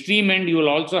 at the extreme end, you will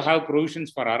also have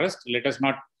provisions for arrest. Let us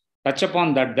not touch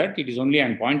upon that. It is only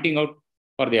I'm pointing out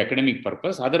for the academic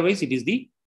purpose. Otherwise, it is the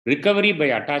recovery by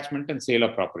attachment and sale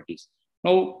of properties.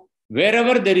 Now,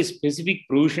 wherever there is specific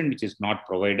provision which is not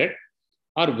provided,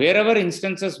 or wherever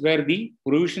instances where the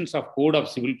provisions of Code of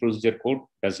Civil Procedure Code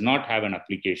does not have an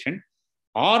application,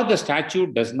 or the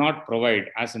statute does not provide,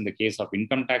 as in the case of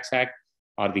Income Tax Act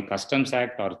or the Customs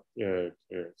Act or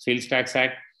Sales Tax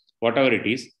Act, whatever it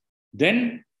is,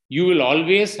 then you will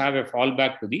always have a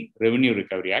fallback to the Revenue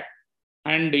Recovery Act.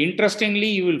 And interestingly,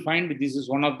 you will find this is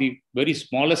one of the very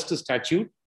smallest statute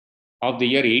of the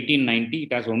year 1890.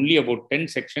 It has only about 10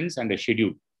 sections and a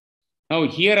schedule. Now,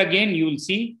 here again, you will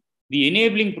see the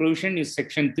enabling provision is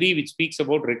section 3, which speaks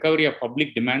about recovery of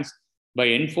public demands by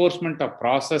enforcement of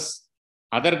process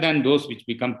other than those which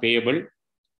become payable.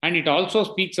 And it also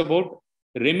speaks about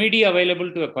remedy available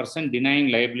to a person denying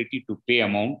liability to pay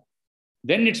amount.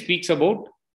 Then it speaks about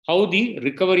how the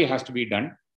recovery has to be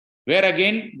done, where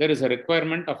again, there is a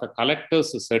requirement of a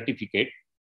collector's certificate,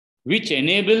 which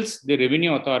enables the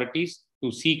revenue authorities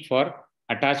to seek for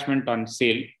attachment on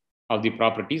sale of the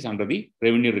properties under the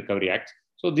Revenue Recovery Act.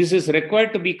 So this is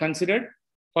required to be considered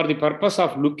for the purpose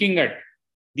of looking at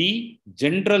the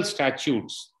general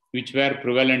statutes which were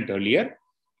prevalent earlier.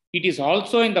 It is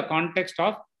also in the context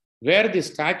of where the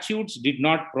statutes did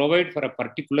not provide for a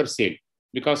particular sale,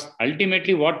 because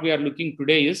ultimately what we are looking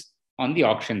today is on the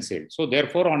auction sale. So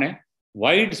therefore, on a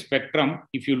wide spectrum,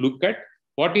 if you look at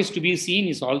what is to be seen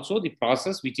is also the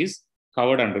process which is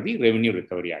covered under the Revenue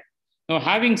Recovery Act. Now,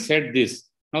 having said this,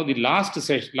 now the last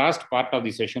part of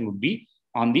the session would be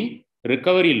on the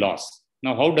recovery loss.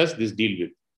 Now, how does this deal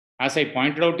with? As I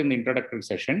pointed out in the introductory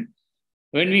session,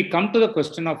 when we come to the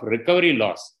question of recovery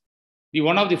loss,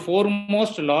 one of the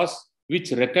foremost laws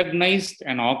which recognized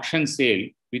an auction sale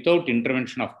without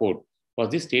intervention of court was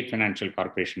the State Financial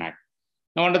Corporation Act.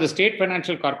 Now, under the State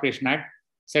Financial Corporation Act,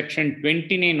 Section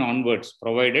 29 onwards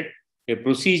provided a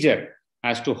procedure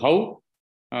as to how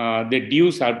the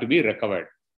dues have to be recovered.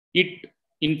 It,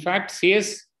 in fact,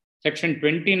 says Section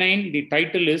 29, the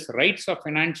title is Rights of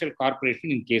Financial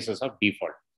Corporation in Cases of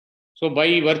Default. So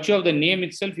by virtue of the name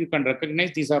itself, you can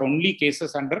recognize these are only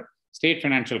cases under State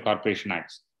Financial Corporation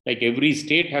Acts. Like every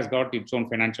state has got its own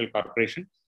financial corporation,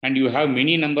 and you have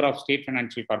many number of state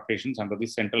financial corporations under the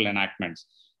central enactments.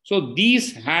 So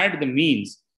these had the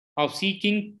means of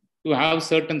seeking to have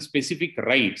certain specific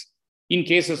rights in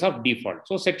cases of default.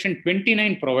 So Section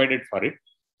 29 provided for it.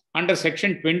 Under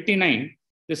Section 29,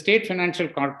 the State Financial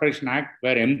Corporation Act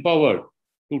were empowered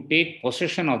to take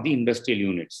possession of the industrial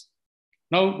units.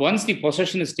 Now, once the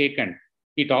possession is taken,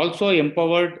 it also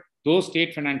empowered those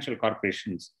state financial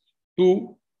corporations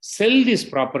to sell these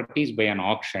properties by an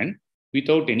auction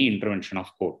without any intervention of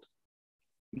court.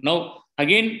 Now,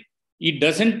 again, it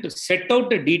doesn't set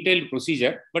out a detailed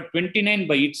procedure, but 29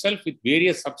 by itself with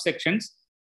various subsections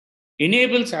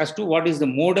enables as to what is the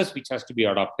modus which has to be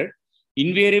adopted,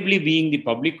 invariably being the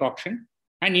public auction,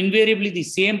 and invariably the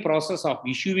same process of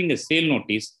issuing a sale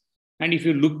notice. And if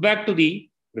you look back to the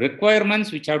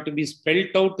requirements which have to be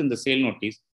spelled out in the sale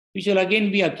notice, which will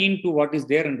again be akin to what is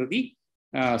there under the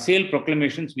sale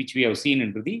proclamations which we have seen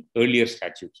under the earlier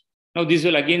statutes. Now, this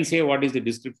will again say what is the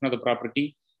description of the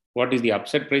property, what is the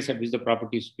upset price at which the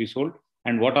property is to be sold,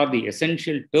 and what are the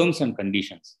essential terms and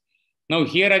conditions. Now,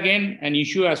 here again, an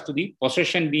issue as to the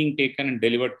possession being taken and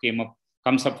delivered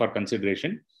comes up for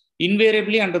consideration.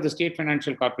 Invariably, under the State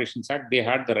Financial Corporations Act, they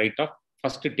had the right of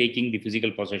first taking the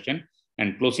physical possession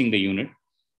and closing the unit.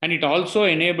 And it also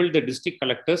enabled the district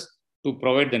collectors to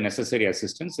provide the necessary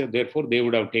assistance. So therefore, they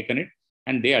would have taken it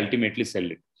and they ultimately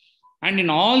sell it. And in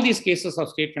all these cases of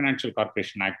State Financial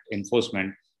Corporation Act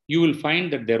enforcement, you will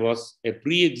find that there was a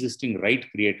pre-existing right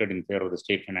created in favor of the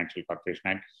State Financial Corporation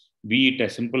Act, be it a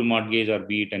simple mortgage or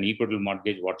be it an equitable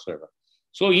mortgage whatsoever.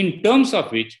 So in terms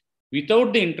of which,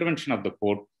 without the intervention of the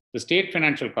court, the State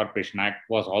Financial Corporation Act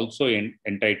was also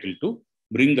entitled to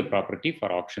bring the property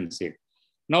for auction sale.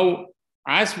 Now,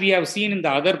 as we have seen in the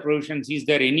other provisions, is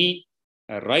there any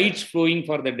rights flowing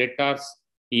for the debtors,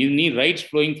 any rights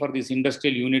flowing for these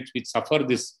industrial units which suffer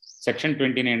this Section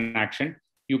 29 action?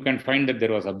 You can find that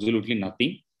there was absolutely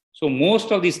nothing. So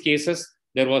most of these cases,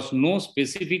 there was no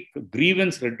specific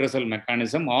grievance redressal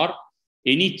mechanism or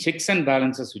any checks and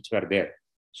balances which were there.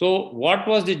 So what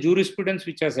was the jurisprudence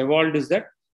which has evolved is that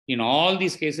in all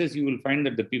these cases, you will find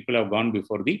that the people have gone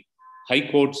before the high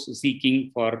courts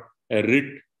seeking for a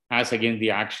writ as against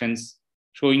the actions,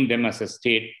 showing them as a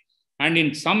state. And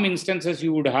in some instances,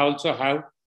 you would also have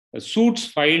suits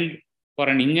filed for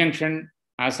an injunction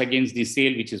as against the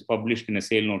sale, which is published in a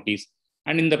sale notice.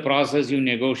 And in the process, you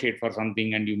negotiate for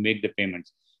something and you make the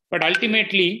payments. But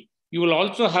ultimately, you will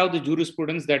also have the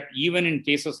jurisprudence that even in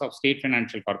cases of State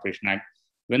Financial Corporation Act,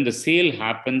 when the sale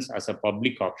happens as a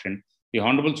public auction, the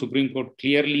Honorable Supreme Court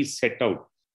clearly set out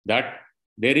that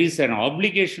there is an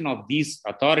obligation of these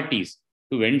authorities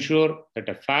to ensure that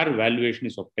a fair valuation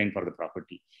is obtained for the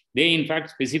property. They, in fact,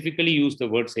 specifically use the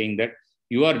word saying that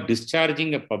you are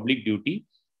discharging a public duty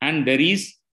and there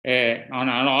is an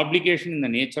obligation in the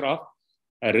nature of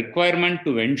a requirement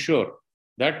to ensure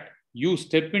that you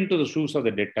step into the shoes of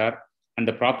the debtor and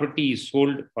the property is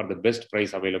sold for the best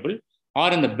price available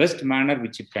or in the best manner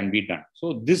which it can be done.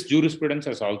 So this jurisprudence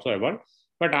has also evolved.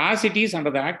 But as it is under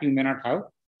the Act, you may not have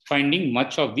finding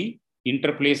much of the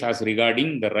interplays as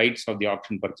regarding the rights of the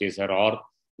auction purchaser or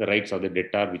the rights of the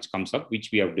debtor which comes up, which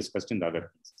we have discussed in the other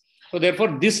things. So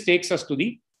therefore, this takes us to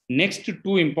the next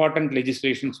two important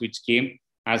legislations which came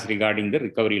as regarding the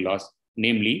recovery laws,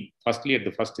 namely, firstly, at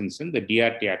the first instance, the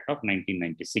DRT Act of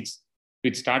 1996,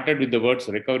 which started with the words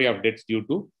Recovery of Debts Due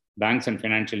to Banks and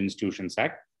Financial Institutions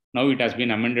Act. Now it has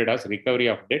been amended as Recovery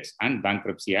of Debts and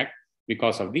Bankruptcy Act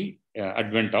because of the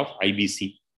advent of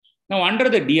IBC. Now, under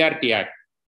the DRT Act,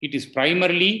 it is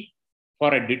primarily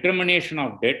for a determination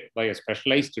of debt by a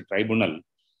specialized tribunal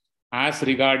as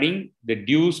regarding the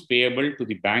dues payable to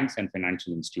the banks and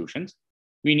financial institutions.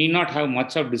 We need not have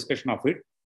much of discussion of it.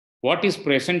 What is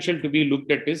essential to be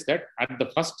looked at is that at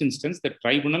the first instance, the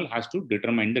tribunal has to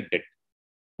determine the debt.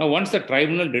 Now, once the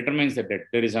tribunal determines the debt,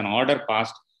 there is an order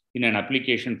passed in an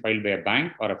application filed by a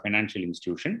bank or a financial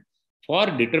institution for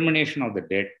determination of the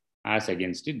debt as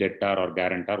against the debtor or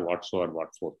guarantor, whatsoever,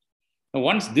 what for. Now,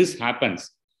 once this happens,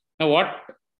 now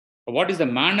what is the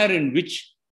manner in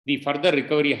which the further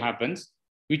recovery happens,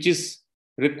 which is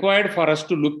required for us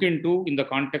to look into in the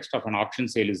context of an auction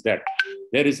sale is that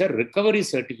there is a recovery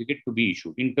certificate to be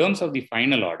issued. In terms of the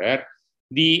final order,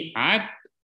 the Act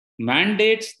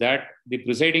mandates that the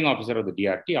presiding officer of the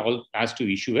DRT has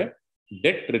to issue a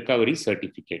debt recovery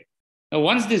certificate. Now,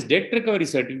 once this debt recovery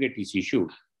certificate is issued,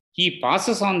 he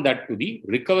passes on that to the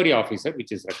recovery officer,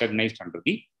 which is recognized under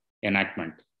the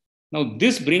enactment. Now,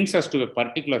 this brings us to a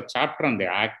particular chapter on the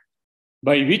Act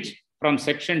by which from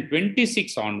Section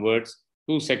 26 onwards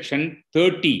to Section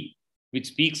 30, which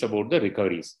speaks about the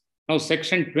recoveries. Now,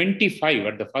 Section 25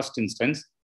 at the first instance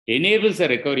enables the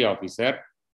recovery officer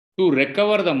to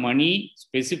recover the money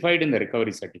specified in the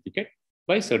recovery certificate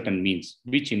by certain means,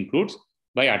 which includes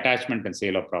by attachment and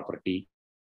sale of property,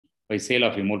 by sale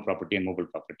of immobile property and mobile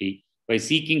property, by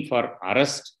seeking for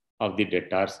arrest of the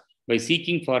debtors, by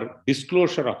seeking for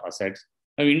disclosure of assets.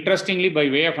 Now, interestingly, by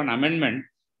way of an amendment,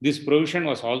 this provision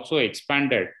was also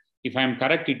expanded. If I am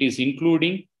correct, it is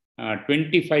including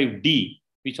 25D,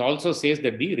 which also says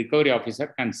that the recovery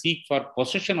officer can seek for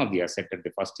possession of the asset at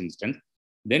the first instance,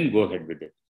 then go ahead with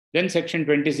it. Then Section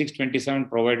 26, 27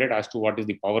 provided as to what is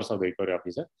the powers of the recovery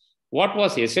officer. What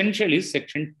was essential is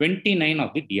Section 29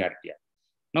 of the DRT Act.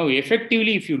 Now,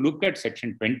 effectively, if you look at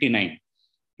Section 29,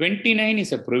 29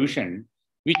 is a provision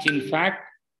which in fact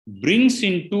brings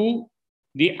into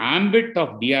the ambit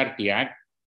of DRT Act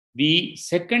the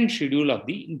second schedule of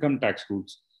the income tax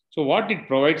rules. So what it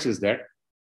provides is that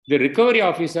the recovery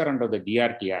officer under the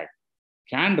DRT Act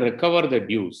can recover the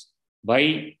dues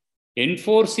by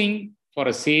enforcing for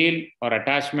a sale or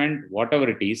attachment, whatever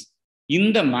it is,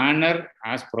 in the manner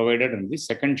as provided in the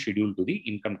second schedule to the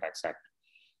Income Tax Act.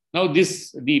 Now,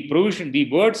 the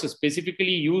words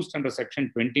specifically used under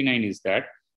Section 29 is that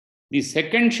the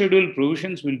second schedule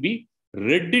provisions will be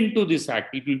read into this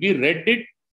act. It will be read it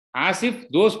as if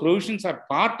those provisions are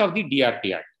part of the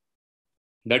DRT Act.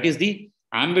 That is the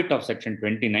ambit of Section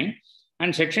 29.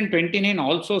 And Section 29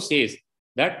 also says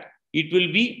that it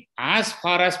will be as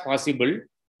far as possible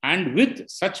and with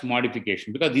such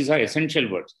modification, because these are essential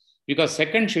words. Because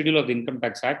second schedule of the Income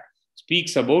Tax Act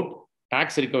speaks about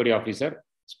tax recovery officer,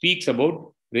 speaks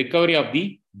about recovery of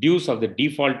the dues of the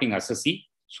defaulting assessee,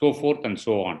 so forth and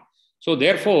so on. So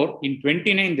therefore, in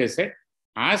 29, they said,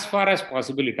 as far as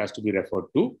possible, it has to be referred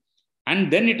to.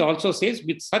 And then it also says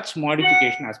with such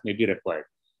modification as may be required.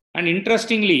 And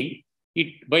interestingly,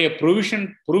 by a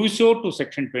proviso to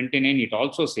Section 29, it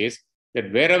also says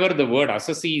that wherever the word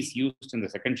assessee is used in the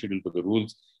second schedule to the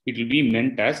rules, it will be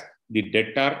meant as the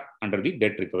debtor under the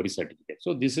debt recovery certificate.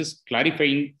 So this is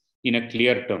clarifying in a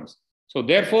clear terms. So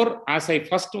therefore, as I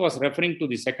first was referring to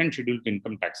the second schedule to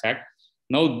Income Tax Act,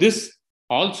 now this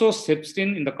also steps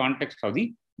in the context of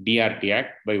the DRT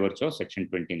Act by virtue of Section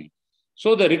 29.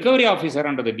 So the recovery officer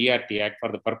under the DRT Act for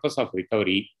the purpose of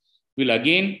recovery will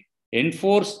again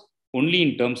enforce only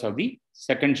in terms of the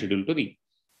second schedule to the.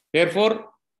 Therefore,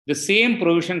 the same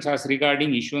provisions as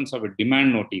regarding issuance of a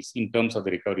demand notice in terms of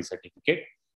the recovery certificate.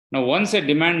 Now, once a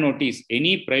demand notice,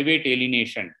 any private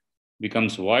alienation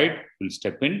becomes void, will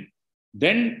step in.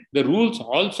 Then the rules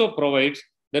also provides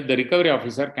that the recovery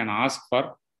officer can ask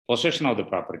for possession of the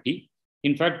property.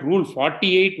 In fact, Rule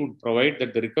 48 would provide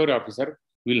that the recovery officer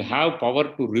will have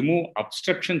power to remove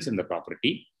obstructions in the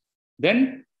property.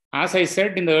 Then, as I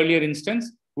said in the earlier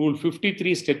instance, Rule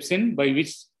 53 steps in by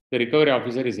which the recovery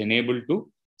officer is enabled to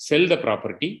sell the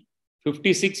property.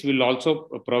 56 will also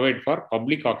provide for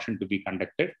public auction to be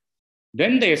conducted.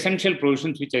 Then the essential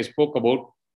provisions which I spoke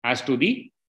about as to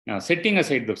the setting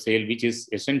aside the sale, which is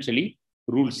essentially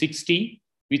Rule 60,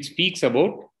 which speaks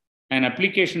about an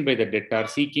application by the debtor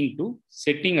seeking to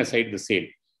setting aside the sale.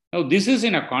 Now, this is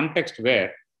in a context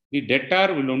where the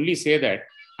debtor will only say that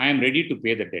I am ready to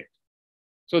pay the debt.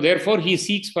 So therefore, he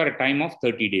seeks for a time of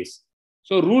 30 days.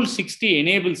 So Rule 60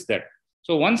 enables that.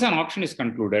 So once an auction is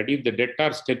concluded, if the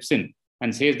debtor steps in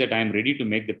and says that I am ready to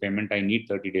make the payment, I need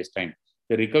 30 days time,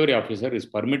 the recovery officer is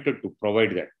permitted to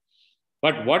provide that.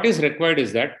 But what is required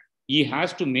is that he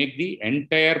has to make the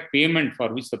entire payment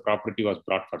for which the property was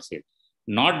brought for sale,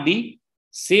 not the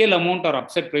sale amount or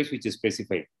upset price which is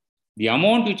specified. The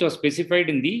amount which was specified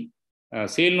in the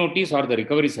sale notice or the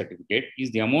recovery certificate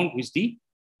is the amount which the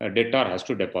debtor has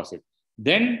to deposit.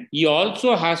 Then he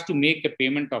also has to make a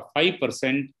payment of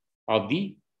 5% of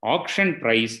the auction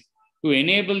price to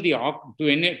enable the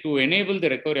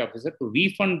recovery officer to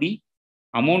refund the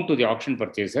amount to the auction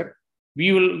purchaser,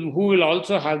 who will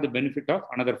also have the benefit of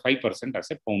another 5%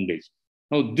 as a poundage.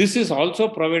 Now, this is also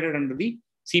provided under the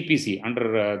CPC,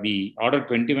 under the Order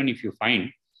 21, if you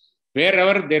find,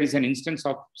 wherever there is an instance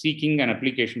of seeking an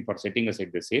application for setting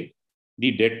aside the sale,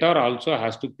 the debtor also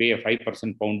has to pay a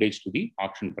 5% poundage to the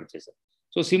auction purchaser.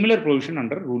 So similar provision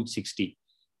under Rule 60.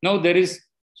 Now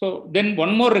then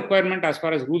one more requirement as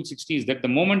far as Rule 60 is that the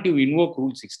moment you invoke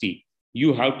Rule 60,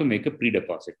 you have to make a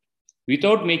pre-deposit.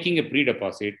 Without making a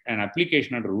pre-deposit, an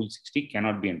application under Rule 60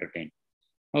 cannot be entertained.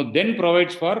 Now then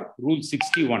provides for Rule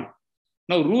 61.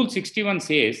 Now Rule 61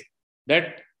 says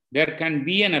that there can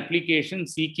be an application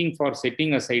seeking for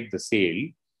setting aside the sale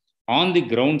on the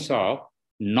grounds of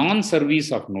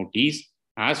non-service of notice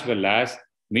as well as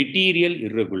material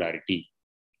irregularity.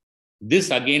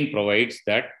 This again provides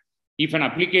that if an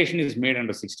application is made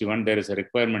under 61, there is a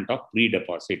requirement of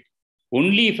pre-deposit.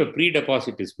 Only if a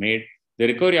pre-deposit is made, the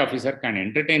recovery officer can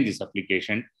entertain this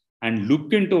application and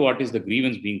look into what is the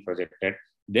grievance being projected,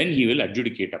 then he will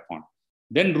adjudicate upon.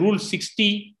 Then Rule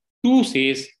 62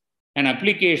 says an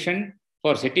application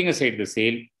for setting aside the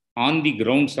sale on the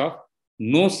grounds of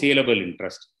no saleable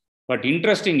interest. But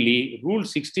interestingly, Rule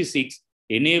 66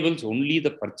 enables only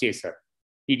the purchaser.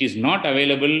 It is not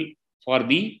available for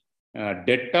the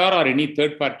debtor or any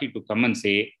third party to come and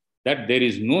say that there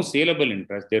is no saleable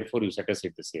interest, therefore you set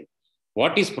aside the sale.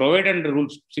 What is provided under Rule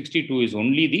 62 is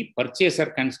only the purchaser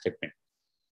can step in.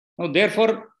 Now,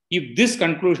 therefore, if this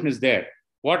conclusion is there,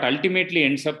 what ultimately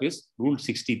ends up is Rule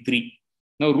 63.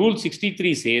 Now, Rule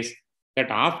 63 says that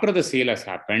after the sale has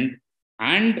happened,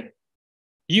 and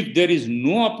if there is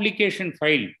no application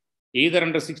filed, either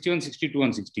under 61, 62,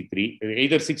 and 63,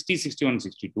 either 60, 61,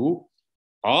 62,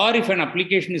 or if an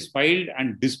application is filed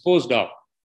and disposed of,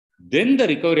 then the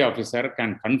recovery officer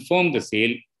can confirm the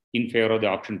sale in favor of the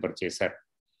auction purchaser.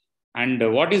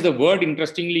 And what is the word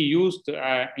interestingly used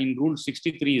in Rule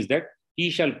 63 is that he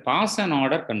shall pass an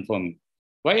order confirming.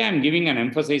 Why I am giving an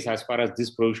emphasis as far as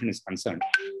this provision is concerned?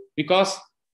 Because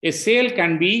a sale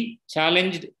can be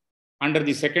challenged under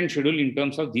the second schedule in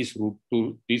terms of these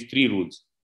three rules.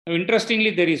 Now,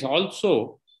 interestingly, there is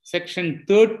also Section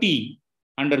 30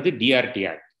 under the DRT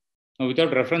Act. Now,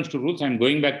 without reference to rules, I am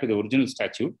going back to the original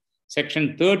statute,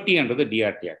 Section 30 under the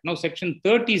DRT Act. Now, Section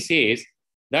 30 says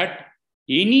that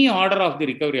any order of the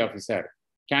recovery officer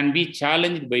can be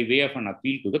challenged by way of an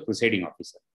appeal to the presiding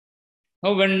officer.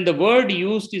 Now, when the word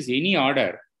used is any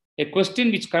order, a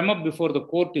question which came up before the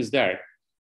court is that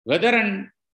whether a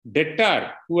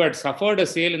debtor who had suffered a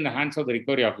sale in the hands of the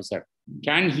recovery officer,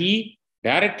 can he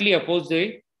directly oppose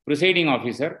the presiding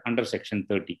officer under Section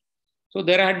 30? So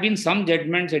there had been some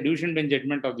judgments, a division bench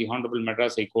judgment of the Honorable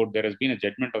Madras High Court. There has been a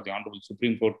judgment of the Honorable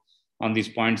Supreme Court on this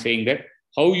point, saying that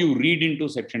how you read into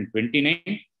Section 29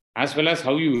 as well as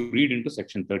how you read into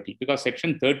Section 30. Because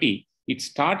Section 30, it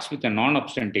starts with a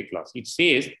non-obstante clause. It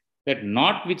says that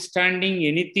notwithstanding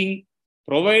anything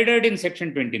provided in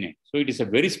Section 29. So it is a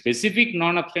very specific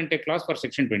non-obstante clause for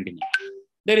Section 29.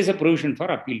 There is a provision for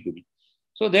appeal to be.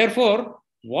 So therefore,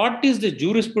 what is the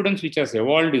jurisprudence which has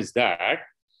evolved is that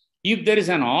if there is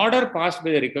an order passed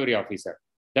by the recovery officer,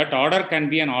 that order can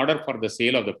be an order for the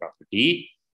sale of the property,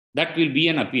 that will be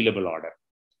an appealable order.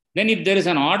 Then if there is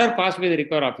an order passed by the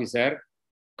recovery officer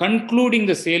concluding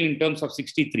the sale in terms of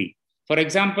 63, for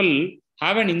example,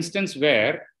 have an instance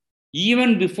where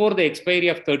even before the expiry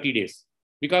of 30 days,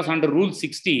 because under Rule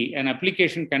 60, an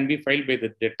application can be filed by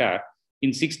the debtor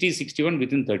in 60, 61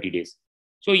 within 30 days.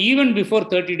 So even before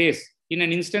 30 days, in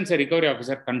an instance, a recovery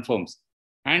officer confirms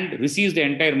and receives the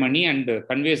entire money and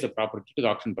conveys the property to the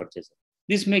auction purchaser.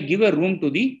 This may give a room to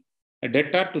the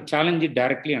debtor to challenge it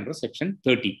directly under Section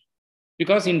 30.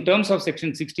 Because in terms of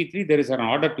Section 63, there is an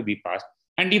order to be passed.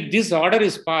 And if this order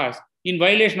is passed in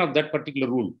violation of that particular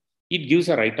rule, it gives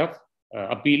a right of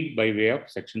appeal by way of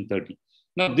Section 30.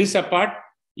 Now, this apart,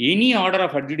 any order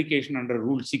of adjudication under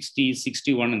Rule 60,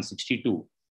 61, and 62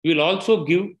 will also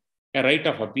give a right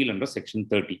of appeal under Section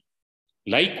 30.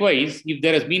 Likewise, if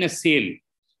there has been a sale,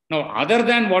 now other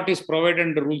than what is provided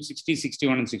under Rule 60,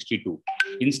 61, and 62,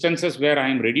 instances where I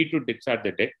am ready to discharge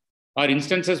the debt, or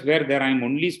instances where there I am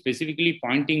only specifically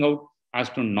pointing out as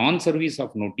to non-service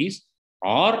of notice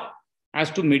or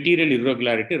as to material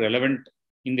irregularity relevant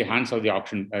in the hands of the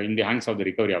auction, in the hands of the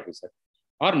recovery officer,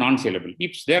 or non-saleable.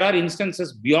 If there are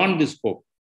instances beyond this scope,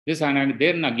 this and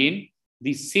then again,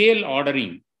 the sale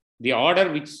ordering, the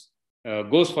order which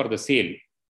goes for the sale,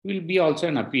 will be also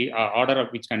an appeal, order of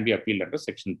which can be appealed under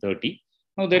Section 30.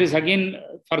 Now, there is again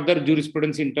further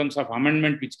jurisprudence in terms of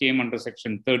amendment which came under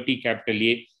Section 30 capital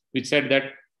A, which said that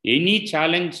any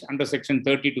challenge under Section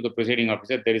 30 to the presiding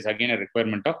officer, there is again a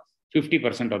requirement of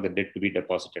 50% of the debt to be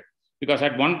deposited. Because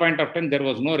at one point of time, there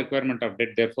was no requirement of debt.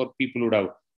 Therefore, people would have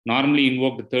normally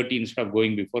invoked 30 instead of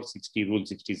going before 60, Rule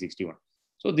 60, 61.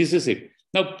 So this is it.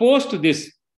 Now, post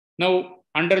this, now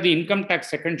under the income tax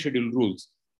second schedule rules,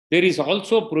 there is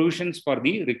also provisions for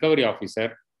the recovery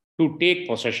officer to take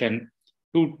possession,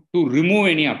 to remove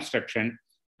any obstruction,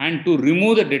 and to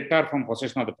remove the debtor from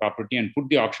possession of the property and put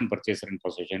the auction purchaser in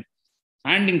possession.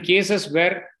 And in cases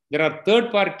where there are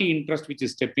third-party interest which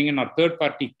is stepping in or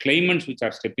third-party claimants which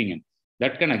are stepping in,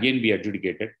 that can again be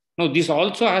adjudicated. Now, this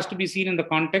also has to be seen in the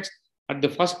context. At the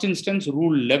first instance,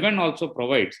 Rule 11 also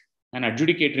provides an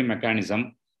adjudicatory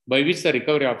mechanism by which the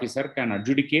recovery officer can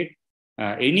adjudicate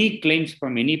any claims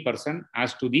from any person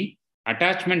as to the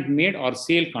attachment made or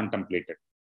sale contemplated.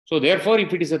 So therefore,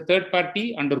 if it is a third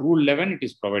party under Rule 11, it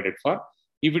is provided for.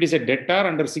 If it is a debtor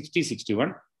under 60,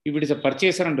 61, if it is a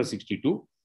purchaser under 62,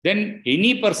 then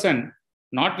any person,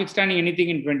 notwithstanding anything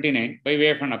in 29, by way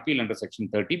of an appeal under Section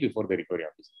 30 before the recovery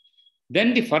officer.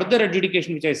 Then the further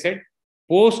adjudication, which I said,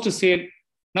 post-sale.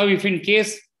 Now, if in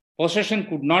case possession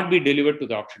could not be delivered to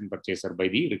the auction purchaser by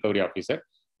the recovery officer,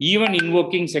 even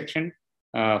invoking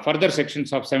further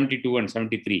sections of 72 and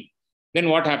 73, then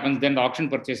what happens? Then the auction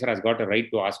purchaser has got a right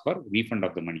to ask for refund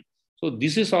of the money. So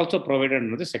this is also provided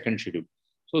under the second schedule.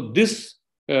 So this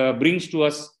brings to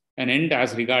us an end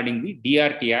as regarding the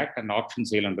DRT Act and auction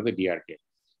sale under the DRT Act.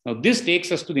 Now this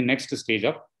takes us to the next stage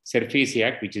of SERFACI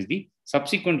Act, which is the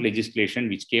subsequent legislation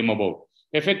which came about.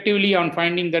 Effectively, on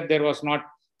finding that there was not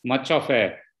much of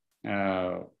a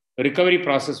recovery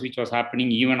process which was happening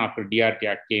even after DRT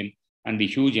Act came, and the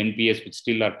huge NPS which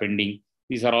still are pending.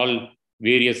 These are all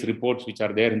various reports which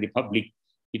are there in the public,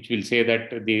 which will say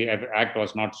that the Act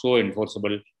was not so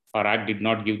enforceable or Act did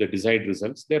not give the desired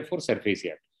results. Therefore,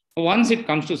 SERFACI Act. Once it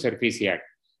comes to SERFACI Act,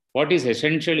 what is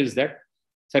essential is that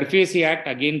SARFAESI Act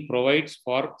again provides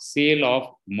for sale of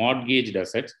mortgaged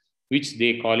assets, which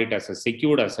they call it as a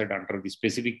secured asset under the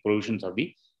specific provisions of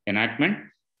the enactment.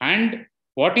 And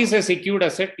what is a secured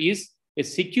asset is a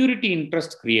security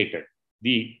interest created.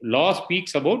 The law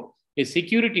speaks about a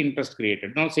security interest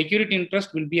created. Now, security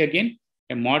interest will be again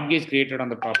a mortgage created on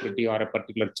the property or a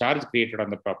particular charge created on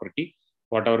the property,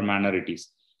 whatever manner it is.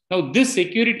 Now, this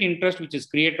security interest which is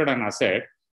created on asset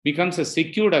becomes a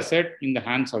secured asset in the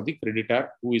hands of the creditor,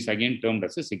 who is again termed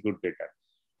as a secured creditor.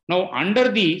 Now,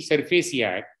 under the SARFAESI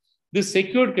Act, this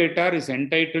secured creditor is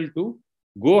entitled to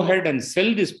go ahead and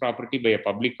sell this property by a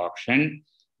public auction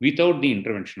without the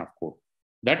intervention of court.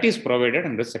 That is provided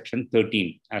under section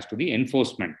 13 as to the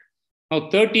enforcement. Now,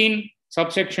 13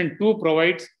 subsection 2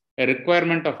 provides a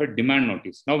requirement of a demand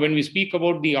notice. Now, when we speak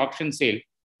about the auction sale,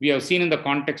 we have seen in the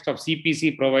context of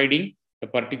CPC providing a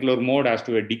particular mode as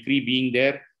to a decree being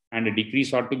there, and a decree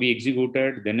sought to be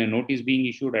executed, then a notice being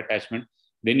issued, attachment.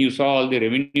 Then you saw all the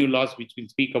revenue laws, which will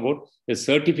speak about the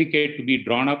certificate to be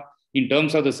drawn up. In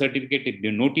terms of the certificate,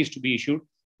 the notice to be issued.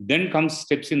 Then comes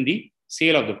steps in the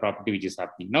sale of the property which is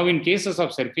happening. Now, in cases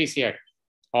of SARFAESI Act,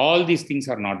 all these things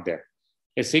are not there.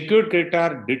 A secured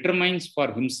creditor determines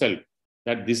for himself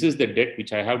that this is the debt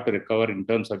which I have to recover in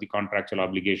terms of the contractual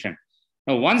obligation.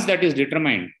 Now, once that is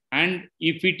determined, and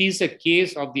if it is a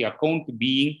case of the account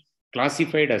being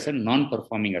classified as a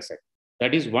non-performing asset,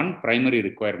 that is one primary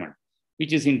requirement,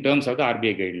 which is in terms of the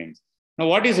RBI guidelines. Now,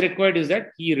 what is required is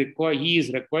that he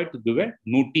is required to give a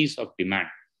notice of demand,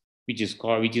 which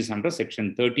is under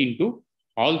section 13(2),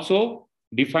 also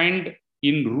defined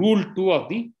in rule 2 of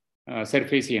the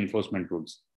SARFAESI enforcement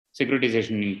rules,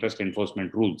 securitization interest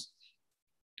enforcement rules,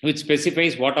 which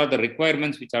specifies what are the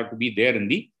requirements which are to be there in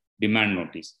the demand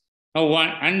notice. Now,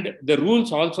 and the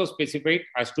rules also specify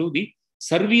as to the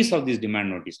service of this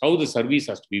demand notice, how the service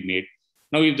has to be made.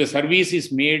 Now, if the service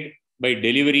is made by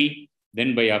delivery,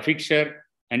 then by affixture,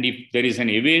 and if there is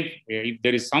if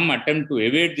there is some attempt to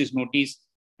evade this notice,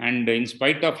 and in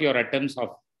spite of your attempts of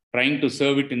trying to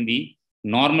serve it in the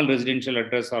normal residential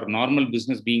address or normal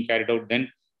business being carried out,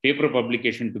 then paper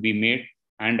publication to be made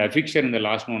and affixture in the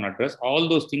last known address, all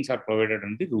those things are provided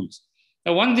in the rules.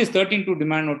 Now, once this 13(2)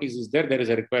 demand notice is there, there is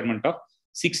a requirement of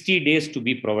 60 days to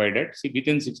be provided. See,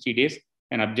 within 60 days,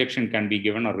 an objection can be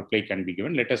given or reply can be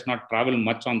given. Let us not travel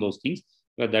much on those things,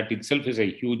 but that itself is a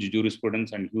huge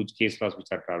jurisprudence and huge case laws which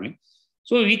are traveling.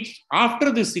 So,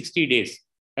 after the 60 days,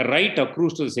 a right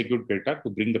accrues to the secured creditor to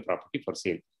bring the property for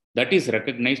sale. That is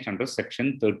recognized under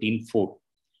section 13(4).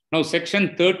 Now,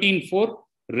 section 13(4),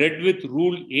 read with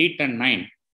rule 8 and 9,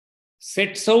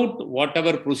 sets out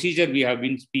whatever procedure we have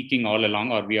been speaking all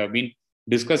along, or we have been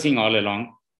discussing all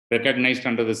along, recognized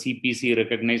under the CPC,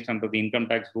 recognized under the income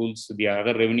tax rules, the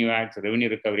other revenue acts, revenue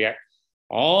recovery act.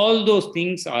 All those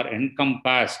things are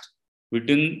encompassed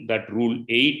within that rule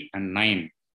 8 and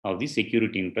 9 of the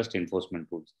security interest enforcement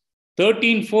rules.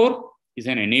 13(4) is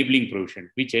an enabling provision,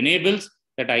 which enables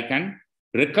that I can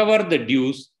recover the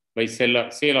dues by sale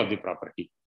of the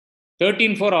property.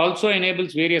 13(4) also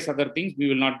enables various other things. We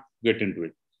will not get into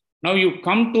it. Now, you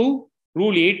come to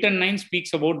rule 8 and 9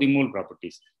 speaks about the movable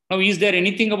properties. Now, is there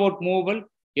anything about movable?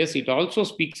 Yes, it also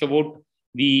speaks about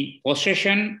the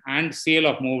possession and sale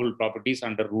of movable properties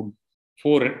under rule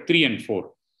 3 and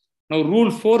 4. Now, rule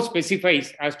 4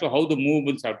 specifies as to how the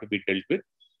movables have to be dealt with.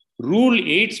 Rule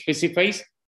 8 specifies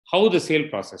how the sale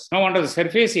process. Now, under the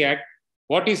SARFAESI Act,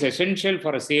 what is essential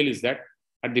for a sale is that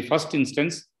at the first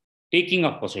instance, taking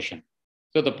of possession.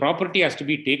 So, the property has to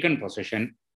be taken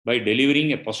possession by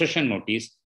delivering a possession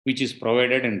notice, which is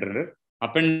provided under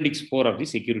Appendix 4 of the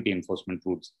Security Enforcement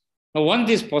Rules. Now, once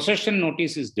this possession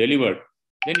notice is delivered,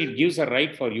 then it gives a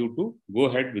right for you to go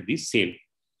ahead with the sale.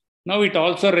 Now, it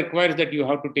also requires that you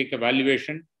have to take a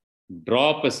valuation,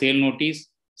 draw up a sale notice.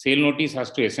 Sale notice has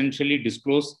to essentially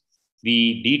disclose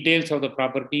the details of the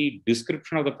property,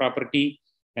 description of the property,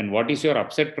 and what is your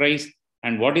upset price,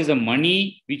 and what is the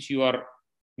money which you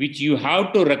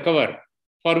have to recover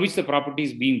for which the property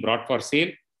is being brought for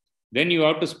sale. Then you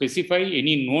have to specify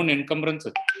any known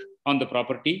encumbrances on the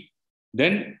property.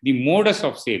 Then the modus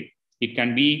of sale. It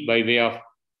can be by way of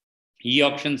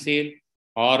e-auction sale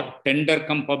or tender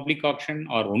cum public auction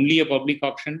or only a public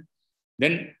auction.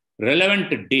 Then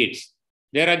relevant dates.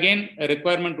 There again, a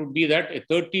requirement would be that a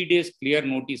 30 days clear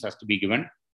notice has to be given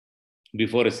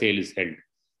before a sale is held.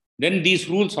 Then these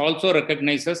rules also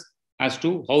recognizes as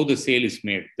to how the sale is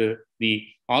made. The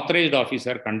authorized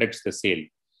officer conducts the sale.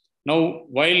 Now,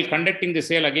 while conducting the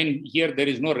sale, again, here there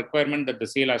is no requirement that the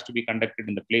sale has to be conducted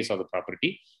in the place of the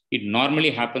property. It normally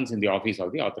happens in the office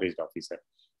of the authorized officer.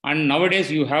 And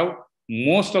nowadays, you have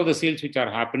most of the sales which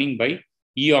are happening by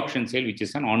e-auction sale, which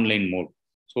is an online mode.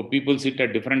 So people sit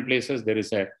at different places. There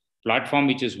is a platform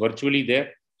which is virtually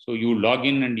there. So you log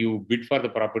in and you bid for the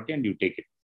property and you take it.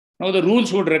 Now the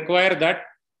rules would require that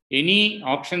any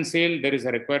auction sale, there is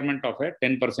a requirement of a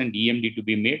 10% EMD to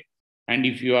be made. And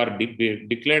if you are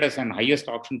declared as an highest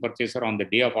auction purchaser on the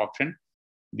day of auction,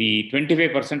 the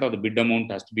 25% of the bid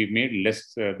amount has to be made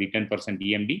less the 10%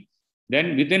 EMD.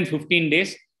 Then within 15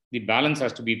 days, the balance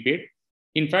has to be paid.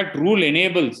 In fact, rule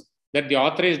enables that the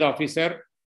authorized officer,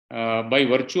 by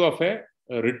virtue of a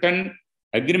written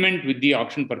agreement with the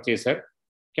auction purchaser,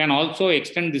 can also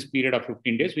extend this period of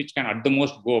 15 days, which can at the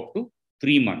most go up to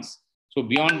 3 months. So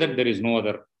beyond that, there is no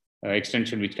other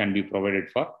extension which can be provided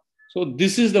for. So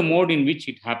this is the mode in which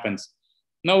it happens.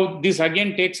 Now, this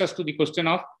again takes us to the question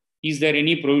of, is there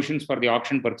any provisions for the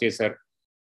auction purchaser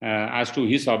as to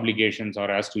his obligations or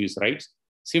as to his rights?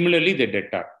 Similarly, the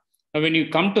debtor. Now, when you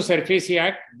come to SARFAESI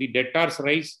Act, the debtor's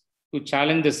rights to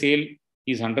challenge the sale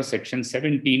is under Section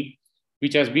 17,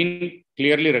 which has been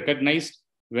clearly recognized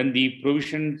when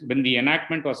the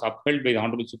enactment was upheld by the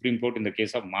Honorable Supreme Court in the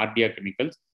case of Mardia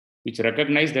Chemicals, which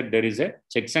recognized that there is a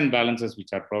checks and balances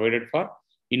which are provided for.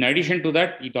 In addition to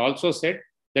that, it also said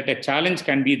that a challenge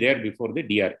can be there before the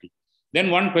DRT. Then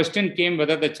one question came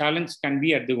whether the challenge can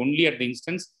be only at the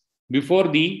instance before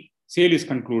the sale is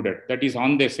concluded, that is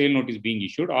on the sale notice being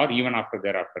issued, or even after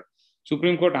thereafter.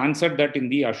 Supreme Court answered that in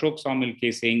the Ashok Sawmill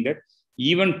case, saying that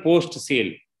even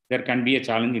post-sale, there can be a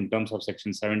challenge in terms of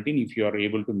Section 17 if you are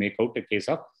able to make out a case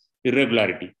of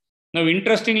irregularity. Now,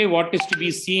 interestingly, what is to be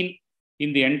seen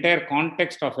in the entire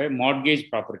context of a mortgage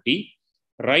property,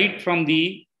 right from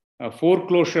the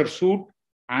foreclosure suit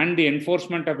and the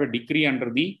enforcement of a decree under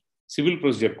the Civil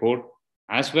Procedure Code,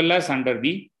 as well as under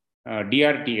the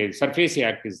DRTA, SARFAESI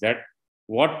Act, is that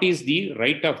what is the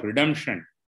right of redemption,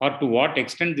 or to what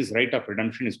extent this right of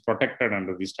redemption is protected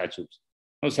under the statutes.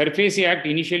 Now, SARFAESI Act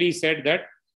initially said that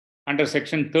under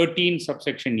Section 13,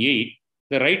 subsection 8,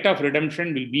 the right of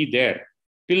redemption will be there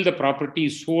till the property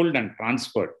is sold and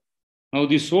transferred. Now,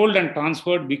 the sold and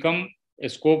transferred become a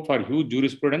scope for huge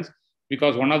jurisprudence,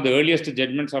 because one of the earliest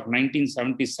judgments of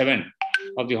 1977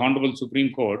 of the Honorable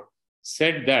Supreme Court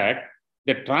said that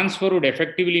the transfer would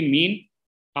effectively mean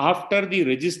after the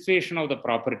registration of the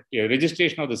property,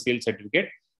 registration of the sale certificate,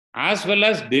 as well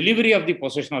as delivery of the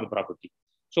possession of the property.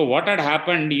 So what had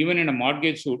happened even in a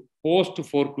mortgage suit, post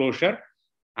foreclosure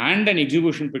and an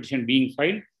execution petition being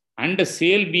filed and a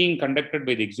sale being conducted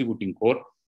by the executing court,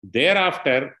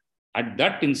 thereafter, at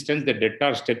that instance, the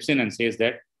debtor steps in and says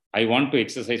that I want to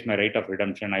exercise my right of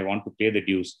redemption, I want to pay the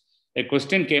dues. A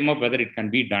question came up whether it can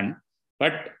be done,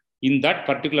 but in that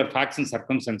particular facts and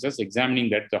circumstances, examining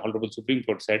that, the Honorable Supreme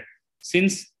Court said,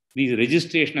 since the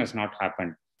registration has not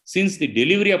happened, since the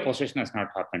delivery of possession has not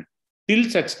happened, till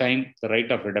such time, the right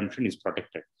of redemption is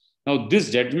protected. Now, this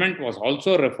judgment was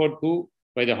also referred to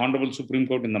by the Honorable Supreme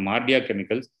Court in the Mardia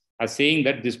Chemicals as saying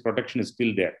that this protection is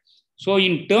still there. So,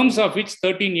 in terms of which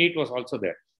 13.8 was also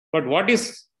there. But what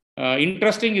is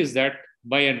interesting is that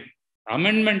by an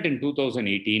amendment in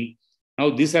 2018,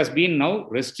 now this has been now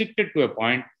restricted to a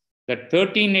point that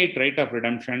 13.8 right of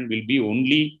redemption will be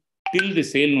only till the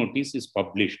sale notice is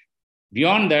published.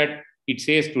 Beyond that, it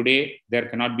says today there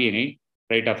cannot be any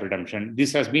right of redemption.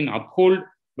 This has been upheld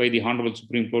by the Honorable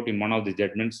Supreme Court in one of the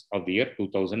judgments of the year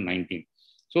 2019.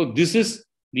 So this is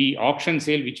the auction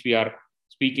sale which we are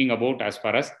speaking about as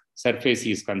far as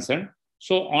SARFAESI is concerned.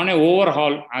 So on an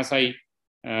overhaul, as I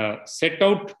set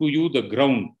out to you the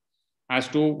ground as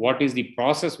to what is the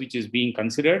process which is being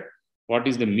considered, what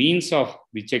is the means of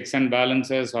the checks and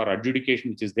balances or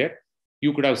adjudication which is there,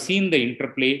 you could have seen the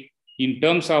interplay in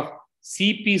terms of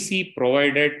CPC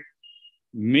provided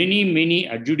many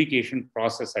adjudication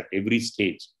process at every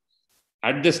stage.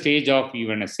 At the stage of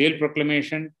even a sale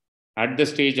proclamation, at the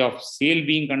stage of sale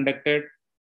being conducted,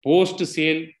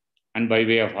 post-sale, and by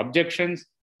way of objections.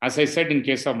 As I said, in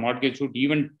case of mortgage suit,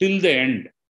 even till the end,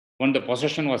 when the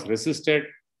possession was resisted.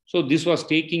 So this was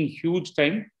taking huge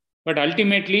time. But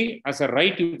ultimately, as a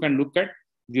right, you can look at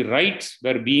the rights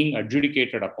were being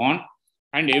adjudicated upon,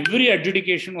 and every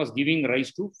adjudication was giving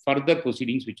rise to further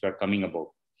proceedings which were coming about.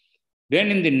 Then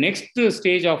in the next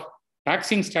stage of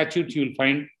taxing statutes, you will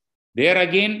find there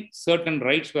again certain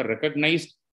rights were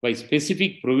recognized by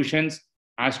specific provisions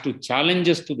as to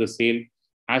challenges to the sale,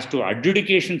 as to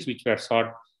adjudications which were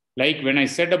sought. Like when I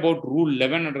said about Rule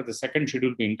 11 under the second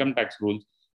schedule to income tax rules,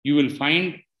 you will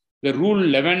find the Rule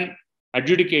 11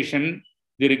 adjudication,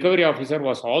 the recovery officer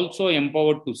was also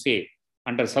empowered to say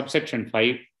under subsection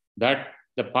 5 that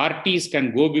the parties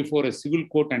can go before a civil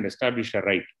court and establish a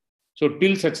right. So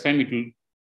till such time it will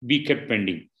be kept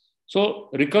pending. So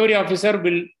recovery officer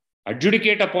will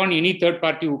adjudicate upon any third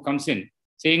party who comes in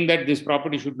saying that this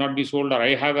property should not be sold, or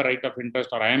I have a right of interest,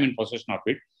 or I am in possession of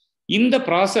it. In the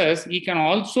process, he can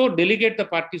also delegate the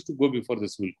parties to go before the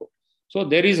civil court. So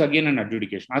there is again an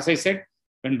adjudication. As I said,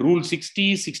 when Rule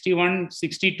 60, 61,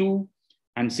 62,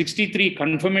 and 63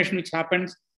 confirmation which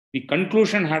happens, the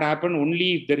conclusion had happened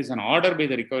only if there is an order by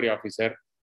the recovery officer,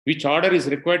 which order is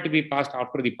required to be passed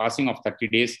after the passing of 30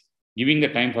 days, giving the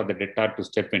time for the debtor to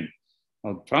step in.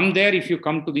 Now, from there, if you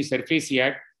come to the SARFAESI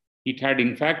Act, it had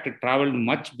in fact traveled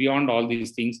much beyond all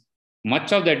these things.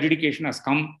 Much of the adjudication has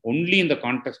come only in the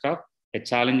context of a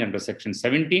challenge under Section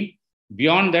 17.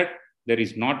 Beyond that, there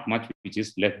is not much which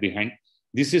is left behind.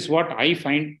 This is what I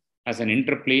find as an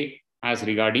interplay as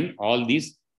regarding all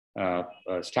these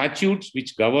statutes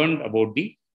which governed about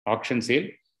the auction sale.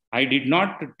 I did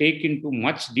not take into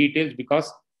much details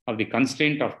because of the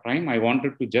constraint of time. I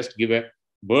wanted to just give a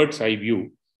bird's eye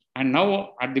view. And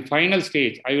now at the final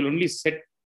stage, I will only set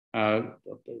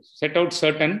out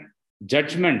certain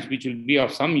judgments which will be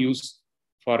of some use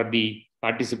for the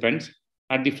participants.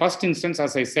 At the first instance,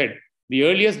 as I said, the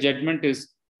earliest judgment is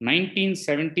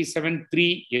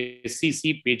 1977-3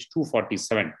 SCC, page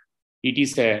 247. It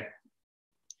is a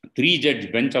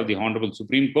 3-judge bench of the Honorable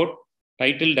Supreme Court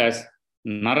titled as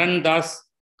Narandas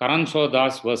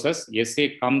Karansodas versus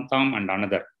S.A. Kamtam and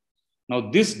another.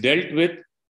 Now, this dealt with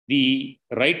the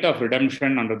right of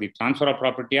redemption under the Transfer of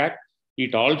Property Act.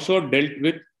 It also dealt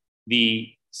with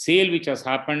the sale which has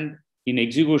happened in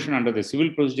execution under the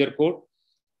Civil Procedure Code,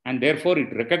 and therefore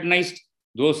it recognized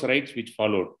those rights which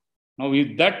followed. Now,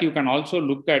 with that, you can also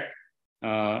look at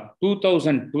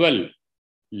 2012,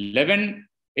 11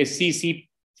 SCC,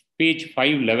 page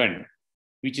 511,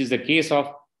 which is the case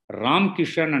of Ram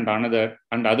Kishan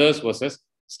and others versus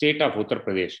State of Uttar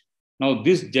Pradesh. Now,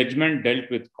 this judgment dealt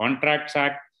with Contracts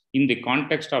Act in the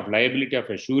context of liability of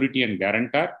a surety and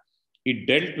guarantor. It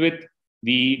dealt with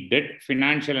the debt,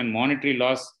 financial and monetary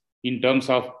loss in terms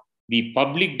of the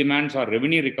public demands or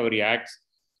revenue recovery acts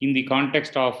in the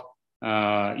context of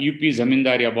UP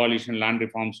Zamindari abolition, land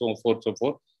reform, so forth, so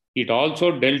forth. It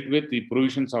also dealt with the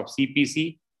provisions of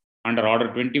CPC under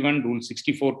Order 21, Rule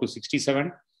 64 to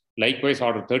 67, likewise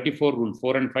Order 34, Rule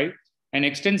 4 and 5, an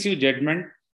extensive judgment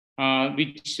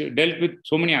which dealt with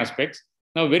so many aspects.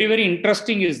 Now, very, very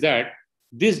interesting is that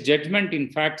this judgment,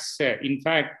 in fact,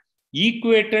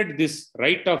 equated this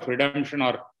right of redemption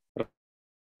or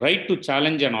right to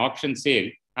challenge an auction sale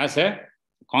as a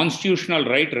constitutional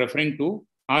right referring to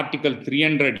Article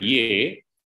 300A.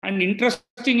 And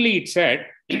interestingly, it said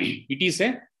it is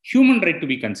a human right to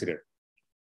be considered.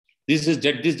 This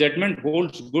judgment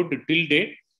holds good till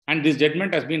date, and this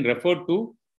judgment has been referred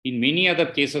to in many other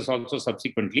cases also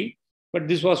subsequently. But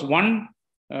this was one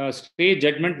stay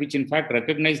judgment which in fact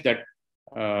recognized that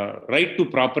right to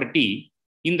property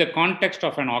in the context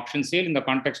of an auction sale, in the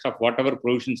context of whatever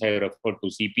provisions I referred to,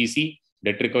 CPC,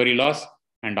 debt recovery laws,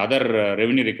 and other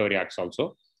revenue recovery acts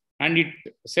also. And it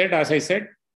said, as I said,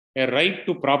 a right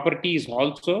to property is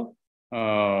also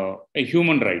a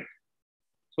human right.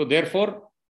 So therefore,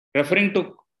 referring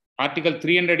to Article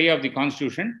 300A of the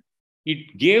Constitution,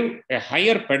 it gave a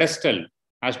higher pedestal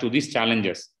as to these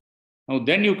challenges. Now,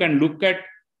 then you can look at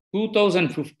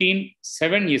 2015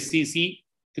 7 SCC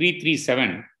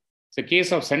 337. It's a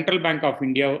case of Central Bank of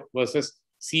India versus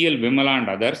CL Vimala and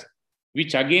others,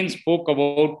 which again spoke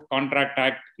about Contract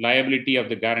Act, liability of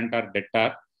the guarantor,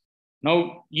 debtor.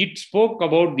 Now, it spoke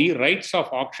about the rights of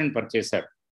auction purchaser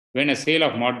when a sale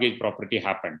of mortgage property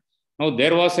happened. Now,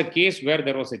 there was a case where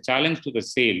there was a challenge to the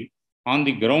sale on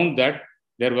the ground that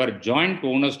there were joint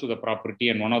owners to the property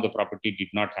and one of the property did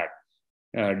not have.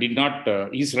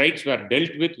 His rights were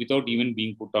dealt with without even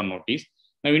being put on notice.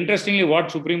 Now, interestingly,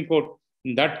 what Supreme Court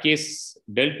in that case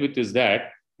dealt with is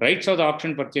that rights of the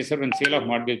auction purchaser when sale of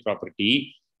mortgage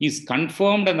property is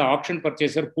confirmed and the auction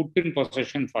purchaser put in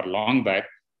possession for long back.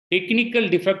 Technical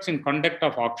defects in conduct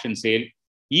of auction sale,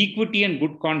 equity and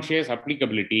good conscience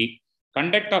applicability,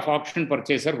 conduct of auction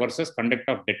purchaser versus conduct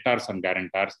of debtors and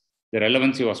guarantors, the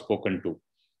relevancy was spoken to.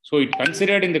 So it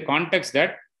considered in the context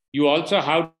that you also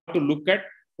have to look at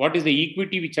what is the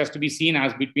equity which has to be seen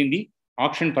as between the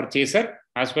auction purchaser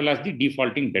as well as the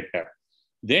defaulting debtor.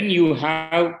 Then you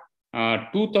have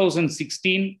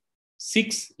 2016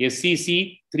 6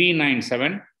 SCC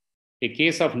 397, a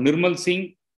case of Nirmal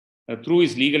Singh through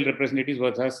his legal representatives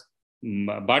versus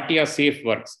Bhatia Safe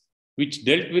Works, which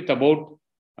dealt with about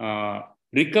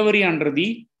recovery under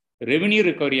the Revenue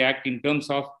Recovery Act in terms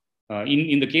of,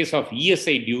 in the case of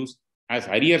ESI dues as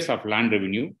arrears of land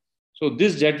revenue. So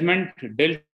this judgment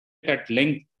dealt at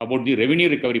length about the revenue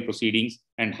recovery proceedings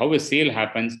and how a sale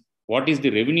happens, what is the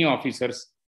revenue officer's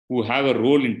who have a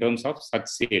role in terms of such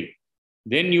sale.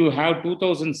 Then you have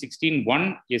 2016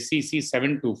 1 SCC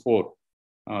 724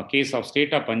 case of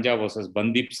State of Punjab versus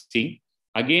Bandip Singh.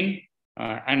 Again,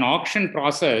 an auction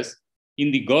process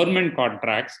in the government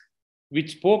contracts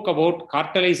which spoke about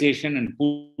cartelization and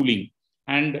pooling,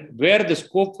 and where the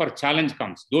scope for challenge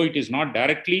comes, though it is not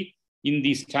directly in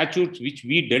the statutes which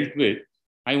we dealt with.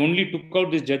 I only took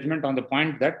out this judgment on the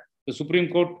point that the Supreme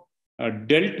Court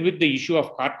dealt with the issue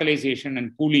of cartelization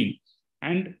and pooling,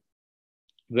 and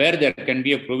where there can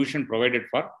be a provision provided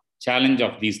for challenge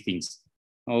of these things.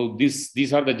 Now,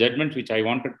 these are the judgments which I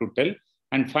wanted to tell.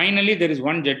 And finally, there is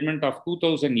one judgment of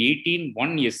 2018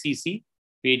 1 SCC,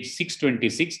 page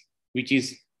 626, which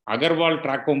is Agarwal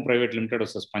Track Home Private Limited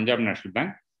versus Punjab National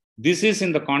Bank. This is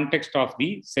in the context of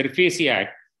the CPC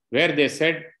Act, where they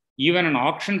said even an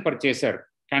auction purchaser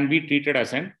can be treated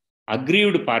as an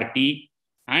aggrieved party,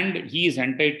 and he is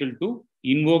entitled to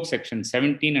invoke section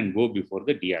 17 and go before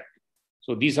the DRT.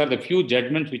 So these are the few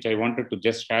judgments which I wanted to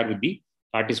just share with the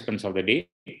participants of the day,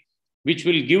 which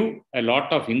will give a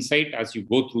lot of insight as you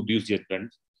go through these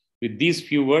judgments. With these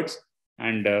few words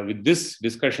and with this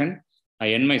discussion,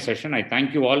 I end my session. I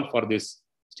thank you all for this,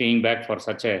 staying back for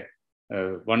such a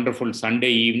wonderful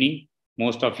Sunday evening.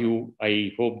 Most of you,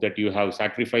 I hope that you have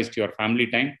sacrificed your family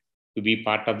time to be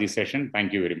part of this session.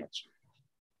 Thank you very much.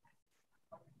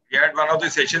 We had one of the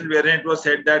sessions wherein it was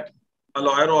said that a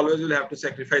lawyer always will have to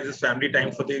sacrifice his family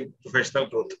time for the professional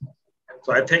growth.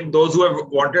 So I think those who have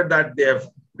wanted that, they have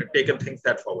taken things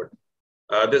that forward.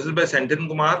 This is by Sentin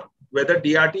Kumar. Whether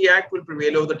DRT Act will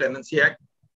prevail over the Tenancy Act,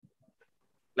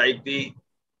 like the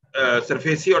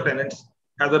surfacey or tenants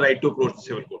have the right to approach the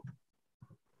civil court.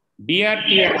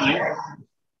 DRT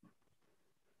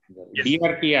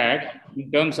Act,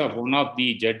 in terms of one of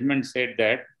the judgments, said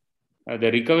that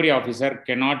the recovery officer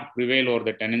cannot prevail over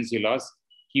the tenancy laws.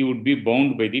 He would be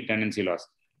bound by the tenancy laws.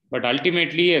 But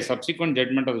ultimately, a subsequent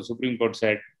judgment of the Supreme Court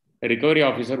said the recovery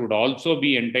officer would also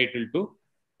be entitled to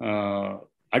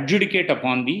adjudicate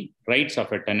upon the rights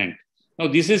of a tenant. Now,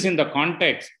 this is in the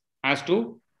context as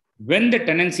to when the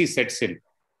tenancy sets in.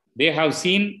 They have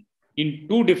seen in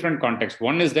two different contexts.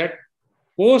 One is that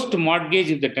post-mortgage,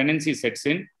 if the tenancy sets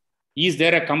in, is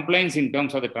there a compliance in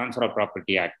terms of the Transfer of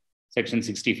Property Act, Section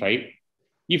 65?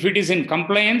 If it is in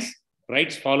compliance,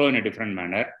 rights follow in a different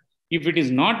manner. If it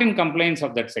is not in compliance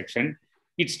of that section,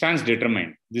 it stands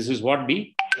determined. This is what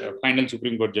the final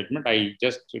Supreme Court judgment. I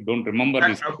just don't remember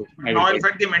this. Now, in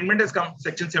fact, the amendment has come,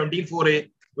 Section 17(4)(a),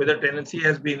 where the tenancy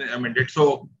has been amended.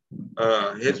 So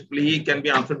his plea can be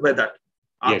answered by that.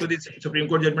 After the Supreme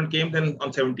Court judgment came, then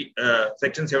on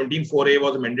Section 17(4)(a)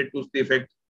 was amended to the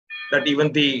effect that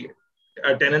even the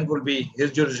tenant will be,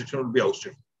 his jurisdiction will be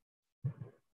ousted.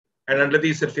 And under the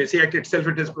CPC Act itself,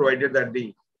 it is provided that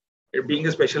it being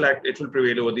a special act, it will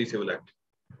prevail over the civil act.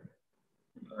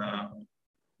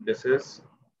 This is,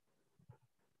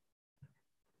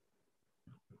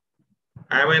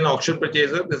 I am an auction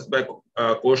purchaser. This is by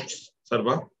Kosh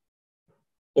Sarva.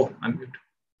 Oh, unmute.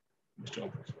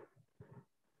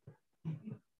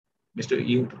 Mr.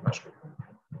 E. Prakash.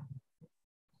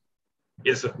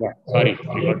 Yes, sir. Yeah, sorry.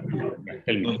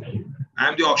 Tell me. I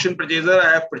am the auction purchaser.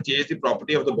 I have purchased the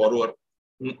property of the borrower,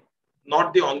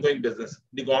 not the ongoing business.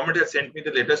 The government has sent me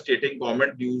the letter stating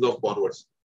government dues of borrowers.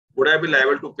 Would I be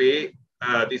liable to pay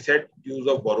the said dues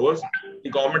of borrowers? The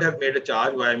government has made a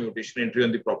charge via mutation entry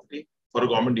on the property for a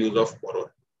government dues of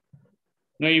borrower.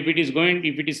 No, if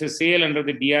it is a sale under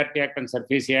the DRT Act and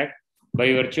CPC Act,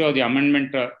 by virtue of the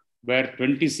amendment where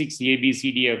 26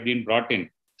 ABCD have been brought in,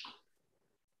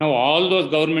 now all those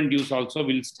government dues also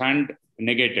will stand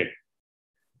negated.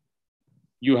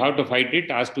 You have to fight it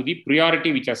as to the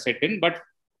priority which are set in, but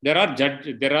there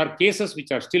are cases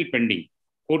which are still pending.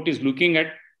 Court is looking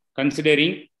at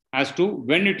considering as to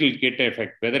when it will get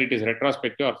effect, whether it is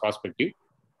retrospective or prospective.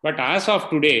 But as of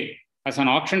today, as an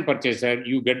auction purchaser,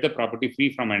 you get the property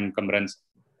free from encumbrance,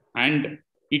 and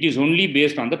it is only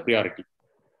based on the priority.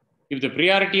 If the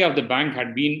priority of the bank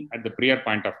had been at the prior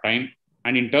point of time,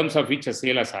 and in terms of which a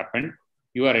sale has happened,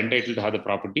 you are entitled to have the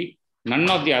property. None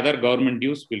of the other government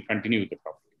dues will continue with the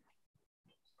property.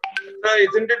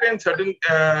 Isn't it in certain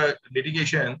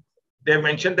litigation, they have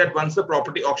mentioned that once the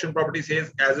auction property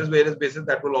says as is various basis,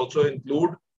 that will also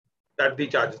include that the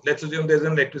charges. Let's assume there's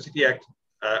an Electricity Act.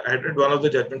 I had read one of the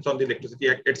judgments on the Electricity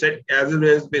Act. It said as is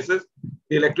various basis,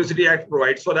 the Electricity Act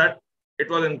provides for that. It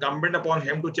was incumbent upon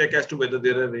him to check as to whether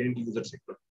there are any dues,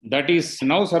 etc. That is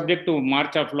now subject to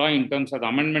march of law in terms of the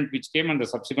amendment which came and the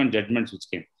subsequent judgments which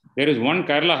came. There is one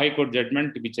Kerala High Court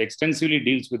judgment which extensively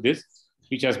deals with this,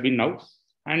 which has been now.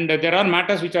 And there are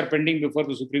matters which are pending before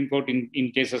the Supreme Court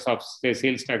in cases of, say,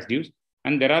 sales tax dues.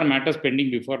 And there are matters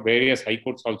pending before various high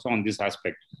courts also on this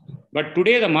aspect. But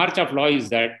today the march of law is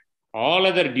that all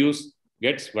other dues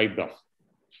gets wiped off.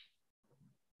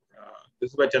 This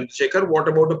is by Chandrasekhar. What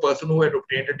about the person who had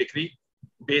obtained a decree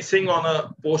basing on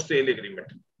a post-sale agreement?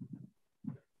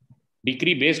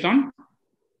 Decree based on?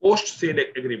 Post-sale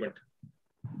agreement.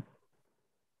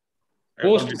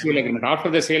 Post-sale agreement.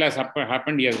 After the sale has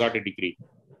happened, he has got a decree.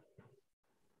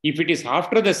 If it is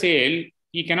after the sale,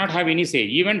 he cannot have any say.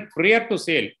 Even prior to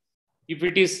sale, if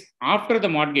it is after the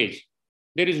mortgage,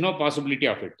 there is no possibility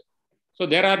of it. So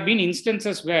there have been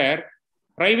instances where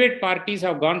private parties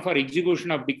have gone for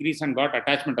execution of decrees and got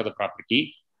attachment of the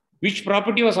property, which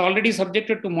property was already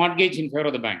subjected to mortgage in favor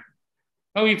of the bank.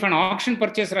 Now, if an auction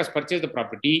purchaser has purchased the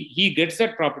property, he gets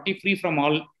that property free from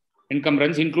all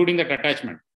encumbrance, including that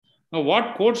attachment. Now,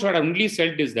 what courts had only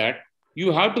said is that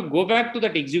you have to go back to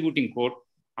that executing court,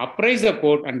 apprise the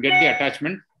court and get the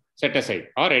attachment set aside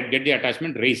or get the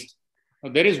attachment raised.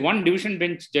 Now, there is one division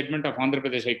bench judgment of Andhra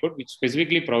Pradesh High Court which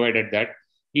specifically provided that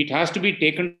it has to be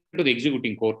taken to the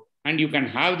executing court and you can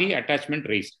have the attachment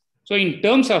raised. So in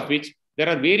terms of which there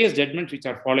are various judgments which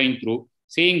are following through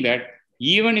saying that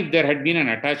even if there had been an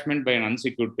attachment by an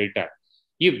unsecured creditor,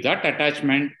 if that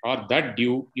attachment or that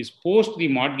due is post the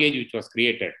mortgage which was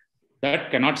created,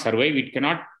 that cannot survive, it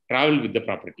cannot travel with the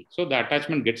property. So the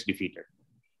attachment gets defeated.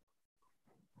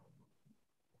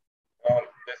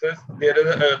 This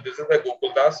is the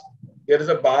Gokul Das. There is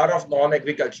a bar of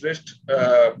non-agriculturist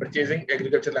purchasing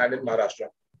agricultural land in Maharashtra.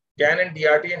 Can in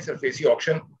DRT and SARFAESI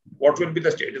auction, what will be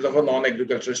the status of a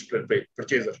non-agriculturist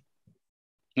purchaser?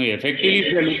 No, effectively,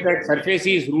 if you look at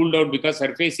SARFAESI is ruled out because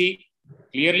SARFAESI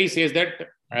clearly says that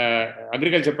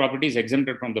agriculture property is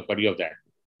exempted from the purview of that.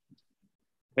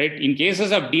 Right? In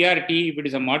cases of DRT, if it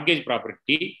is a mortgage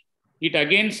property, it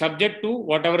again subject to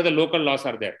whatever the local laws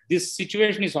are there. This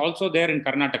situation is also there in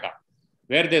Karnataka,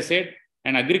 where they said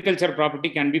an agriculture property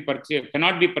cannot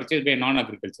be purchased by a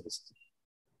non-agriculturist.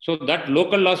 So that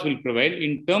local laws will prevail,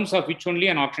 in terms of which only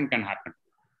an auction can happen.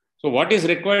 So what is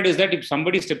required is that if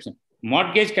somebody steps in,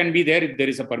 mortgage can be there if there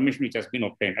is a permission which has been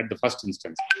obtained at the first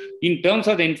instance. In terms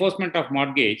of the enforcement of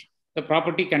mortgage, the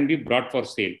property can be brought for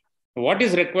sale. So what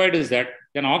is required is that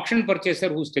an auction purchaser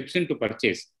who steps in to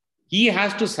purchase, he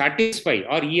has to satisfy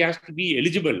or he has to be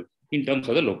eligible in terms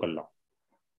of the local law.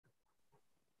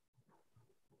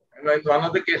 And in one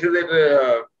of the cases,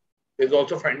 there is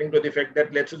also finding to the effect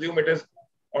that let's assume it is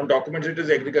on documents, it is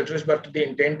agriculturist, but the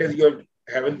intent is you're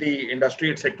having the industry,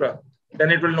 etc.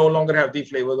 Then it will no longer have the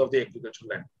flavors of the agricultural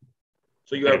land.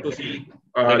 So you have to see,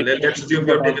 let's assume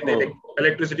you have taken the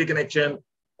electricity connection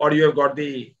or you have got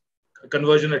the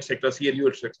conversion, etc., CLU,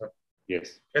 etc.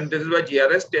 Yes. And this is why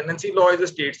GRS, tenancy law is a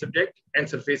state subject and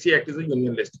SARFAESI Act is a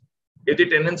union list. If the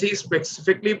tenancy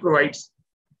specifically provides,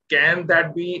 can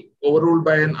that be overruled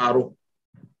by an RO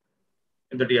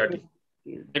in the DRT?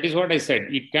 That is what I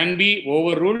said. It can be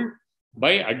overruled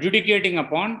by adjudicating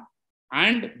upon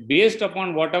and based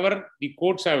upon whatever the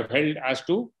courts have held as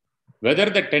to whether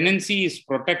the tenancy is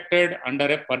protected under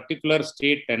a particular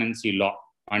state tenancy law.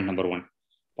 Point number one.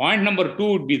 Point number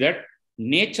two would be that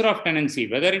nature of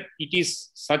tenancy, whether it is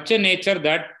such a nature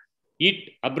that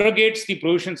it abrogates the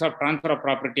provisions of Transfer of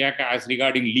Property Act as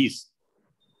regarding lease.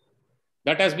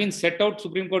 That has been set out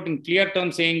Supreme Court in clear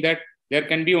terms saying that there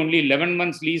can be only 11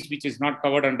 months lease which is not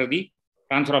covered under the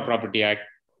Transfer of Property Act.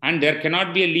 And there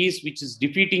cannot be a lease which is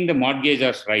defeating the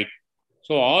mortgager's right.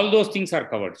 So all those things are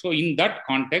covered. So in that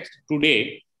context,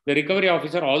 today, the recovery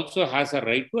officer also has a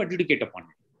right to adjudicate upon it.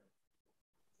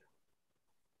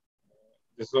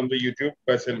 This is on the YouTube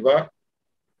by Silva.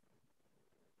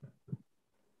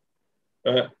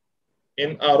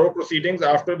 In RO proceedings,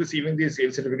 after receiving the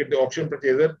sale certificate, the auction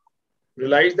purchaser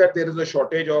realized that there is a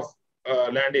shortage of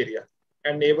land area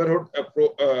and neighborhood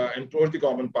approach the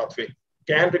common pathway.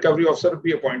 Can recovery officer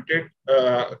be appointed,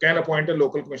 can appoint a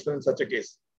local commissioner in such a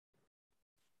case?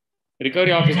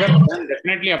 Recovery officer can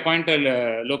definitely appoint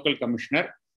a local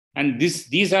commissioner. And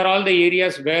these are all the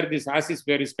areas where this as-is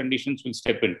various conditions will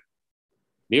step in.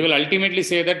 They will ultimately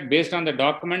say that based on the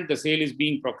document, the sale is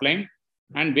being proclaimed,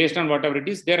 and based on whatever it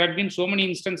is, there have been so many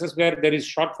instances where there is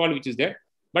shortfall which is there,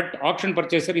 but auction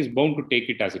purchaser is bound to take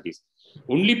it as it is.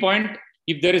 Only point,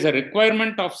 if there is a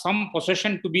requirement of some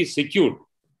possession to be secured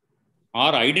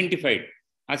or identified,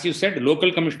 as you said,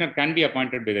 local commissioner can be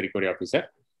appointed by the recovery officer,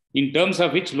 in terms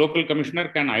of which local commissioner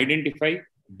can identify,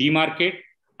 demarcate,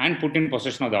 and put in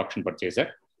possession of the auction purchaser.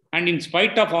 And in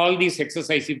spite of all these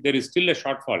exercises, if there is still a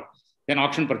shortfall, then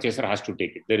auction purchaser has to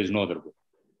take it. There is no other way.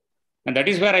 And that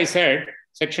is where I said,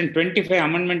 Section 25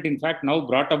 amendment, in fact, now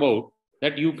brought about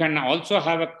that you can also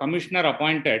have a commissioner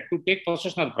appointed to take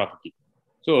possession of the property.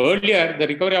 So earlier, the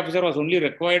recovery officer was only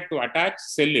required to attach,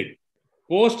 sell it.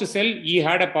 Post-sell, he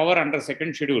had a power under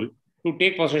second schedule to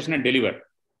take possession and deliver.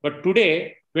 But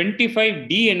today,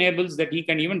 25D enables that he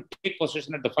can even take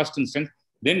possession at the first instance,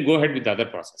 then go ahead with the other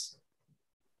process.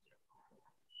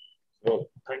 Oh,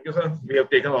 thank you, sir. We have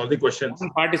taken all the questions.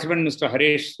 One participant, Mr.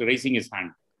 Harish, raising his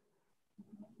hand.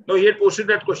 No, he had posted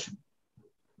that question.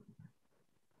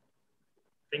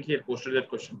 I think he had posted that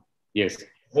question. Yes.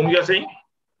 Whom you are saying?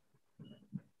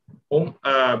 Whom?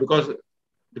 Because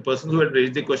the person who had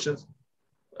raised the questions,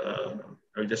 I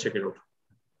will just check it out.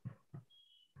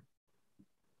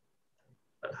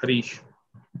 Harish.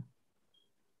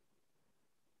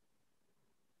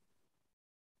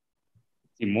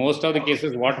 See, most of the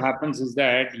cases, what happens is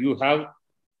that you have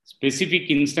specific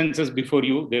instances before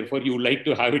you, therefore you would like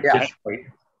to have it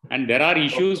clarified. And there are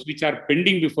issues which are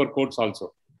pending before courts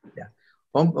also. Yeah.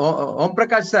 Om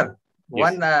Prakash, sir,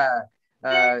 yes.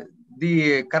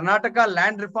 The Karnataka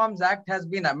Land Reforms Act has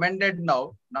been amended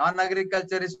now.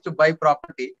 Non-agriculture is to buy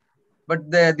property,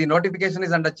 but the notification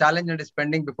is under challenge and is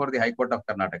pending before the High Court of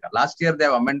Karnataka. Last year, they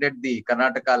have amended the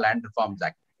Karnataka Land Reforms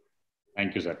Act.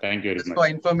 Thank you, sir. Thank you very much. For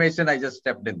information, I just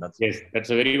stepped in. Yes, that's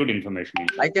a very good information.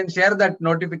 I can share that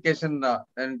notification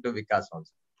into Vikas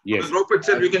also. Yes. The group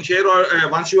itself, you can share, or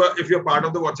once you are, if you're part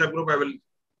of the WhatsApp group, I will.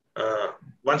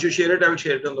 Once you share it, I will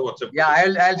share it on the WhatsApp group. Yeah,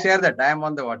 I'll share that. I am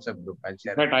on the WhatsApp group. I'll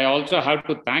share. But I also have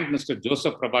to thank Mr.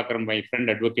 Joseph Prabhakaran, my friend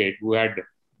advocate, who had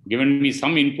given me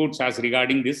some inputs as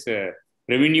regarding this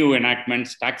revenue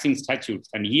enactments, taxing statutes,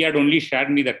 and he had only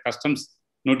shared me the customs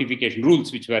notification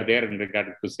rules which were there in regard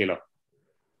to sale of.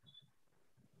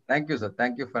 Thank you, sir.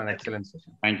 Thank you for an excellent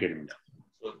session. Thank you very much.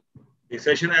 So the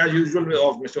session, as usual,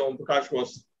 of Mr. Om Prakash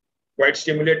was quite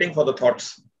stimulating for the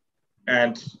thoughts,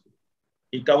 and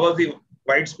he covers the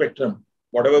wide spectrum.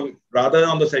 Whatever, rather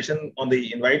on the session, on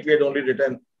the invite, we had only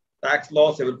written tax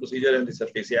law, civil procedure, and the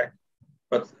SARFACI Act.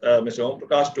 But Mr. Om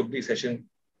Prakash took the session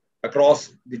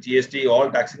across the GST,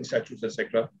 all taxing statutes,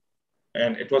 etc.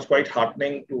 And it was quite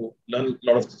heartening to learn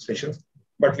a lot of the sessions.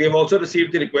 But we have also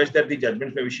received the request that the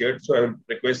judgments may be shared. So I will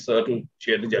request Sir to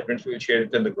share the judgments. We will share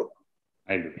it in the group.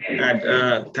 I do.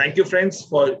 And thank you, friends,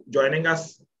 for joining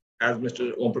us, as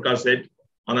Mr. Om Prakash said,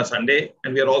 on a Sunday.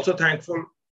 And we are also thankful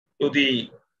to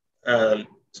the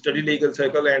Study Legal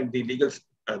Circle and the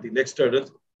next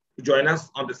students to join us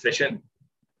on this session.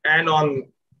 And on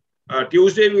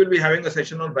Tuesday, we will be having a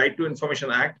session on Right to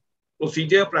Information Act,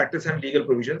 Procedure, Practice, and Legal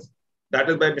Provisions. That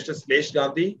is by Mr. Shailesh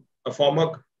Gandhi, a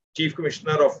former Chief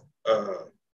Commissioner of,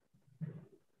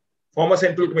 former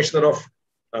Central Commissioner of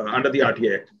under the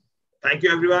RTA Act. Thank you,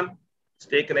 everyone.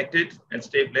 Stay connected and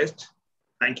stay blessed.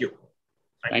 Thank you.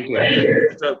 Thank you.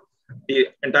 The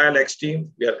entire Lex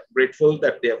team, we are grateful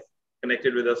that they have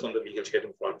connected with us on the legal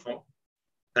sharing platform.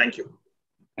 Thank you.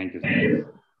 Thank you.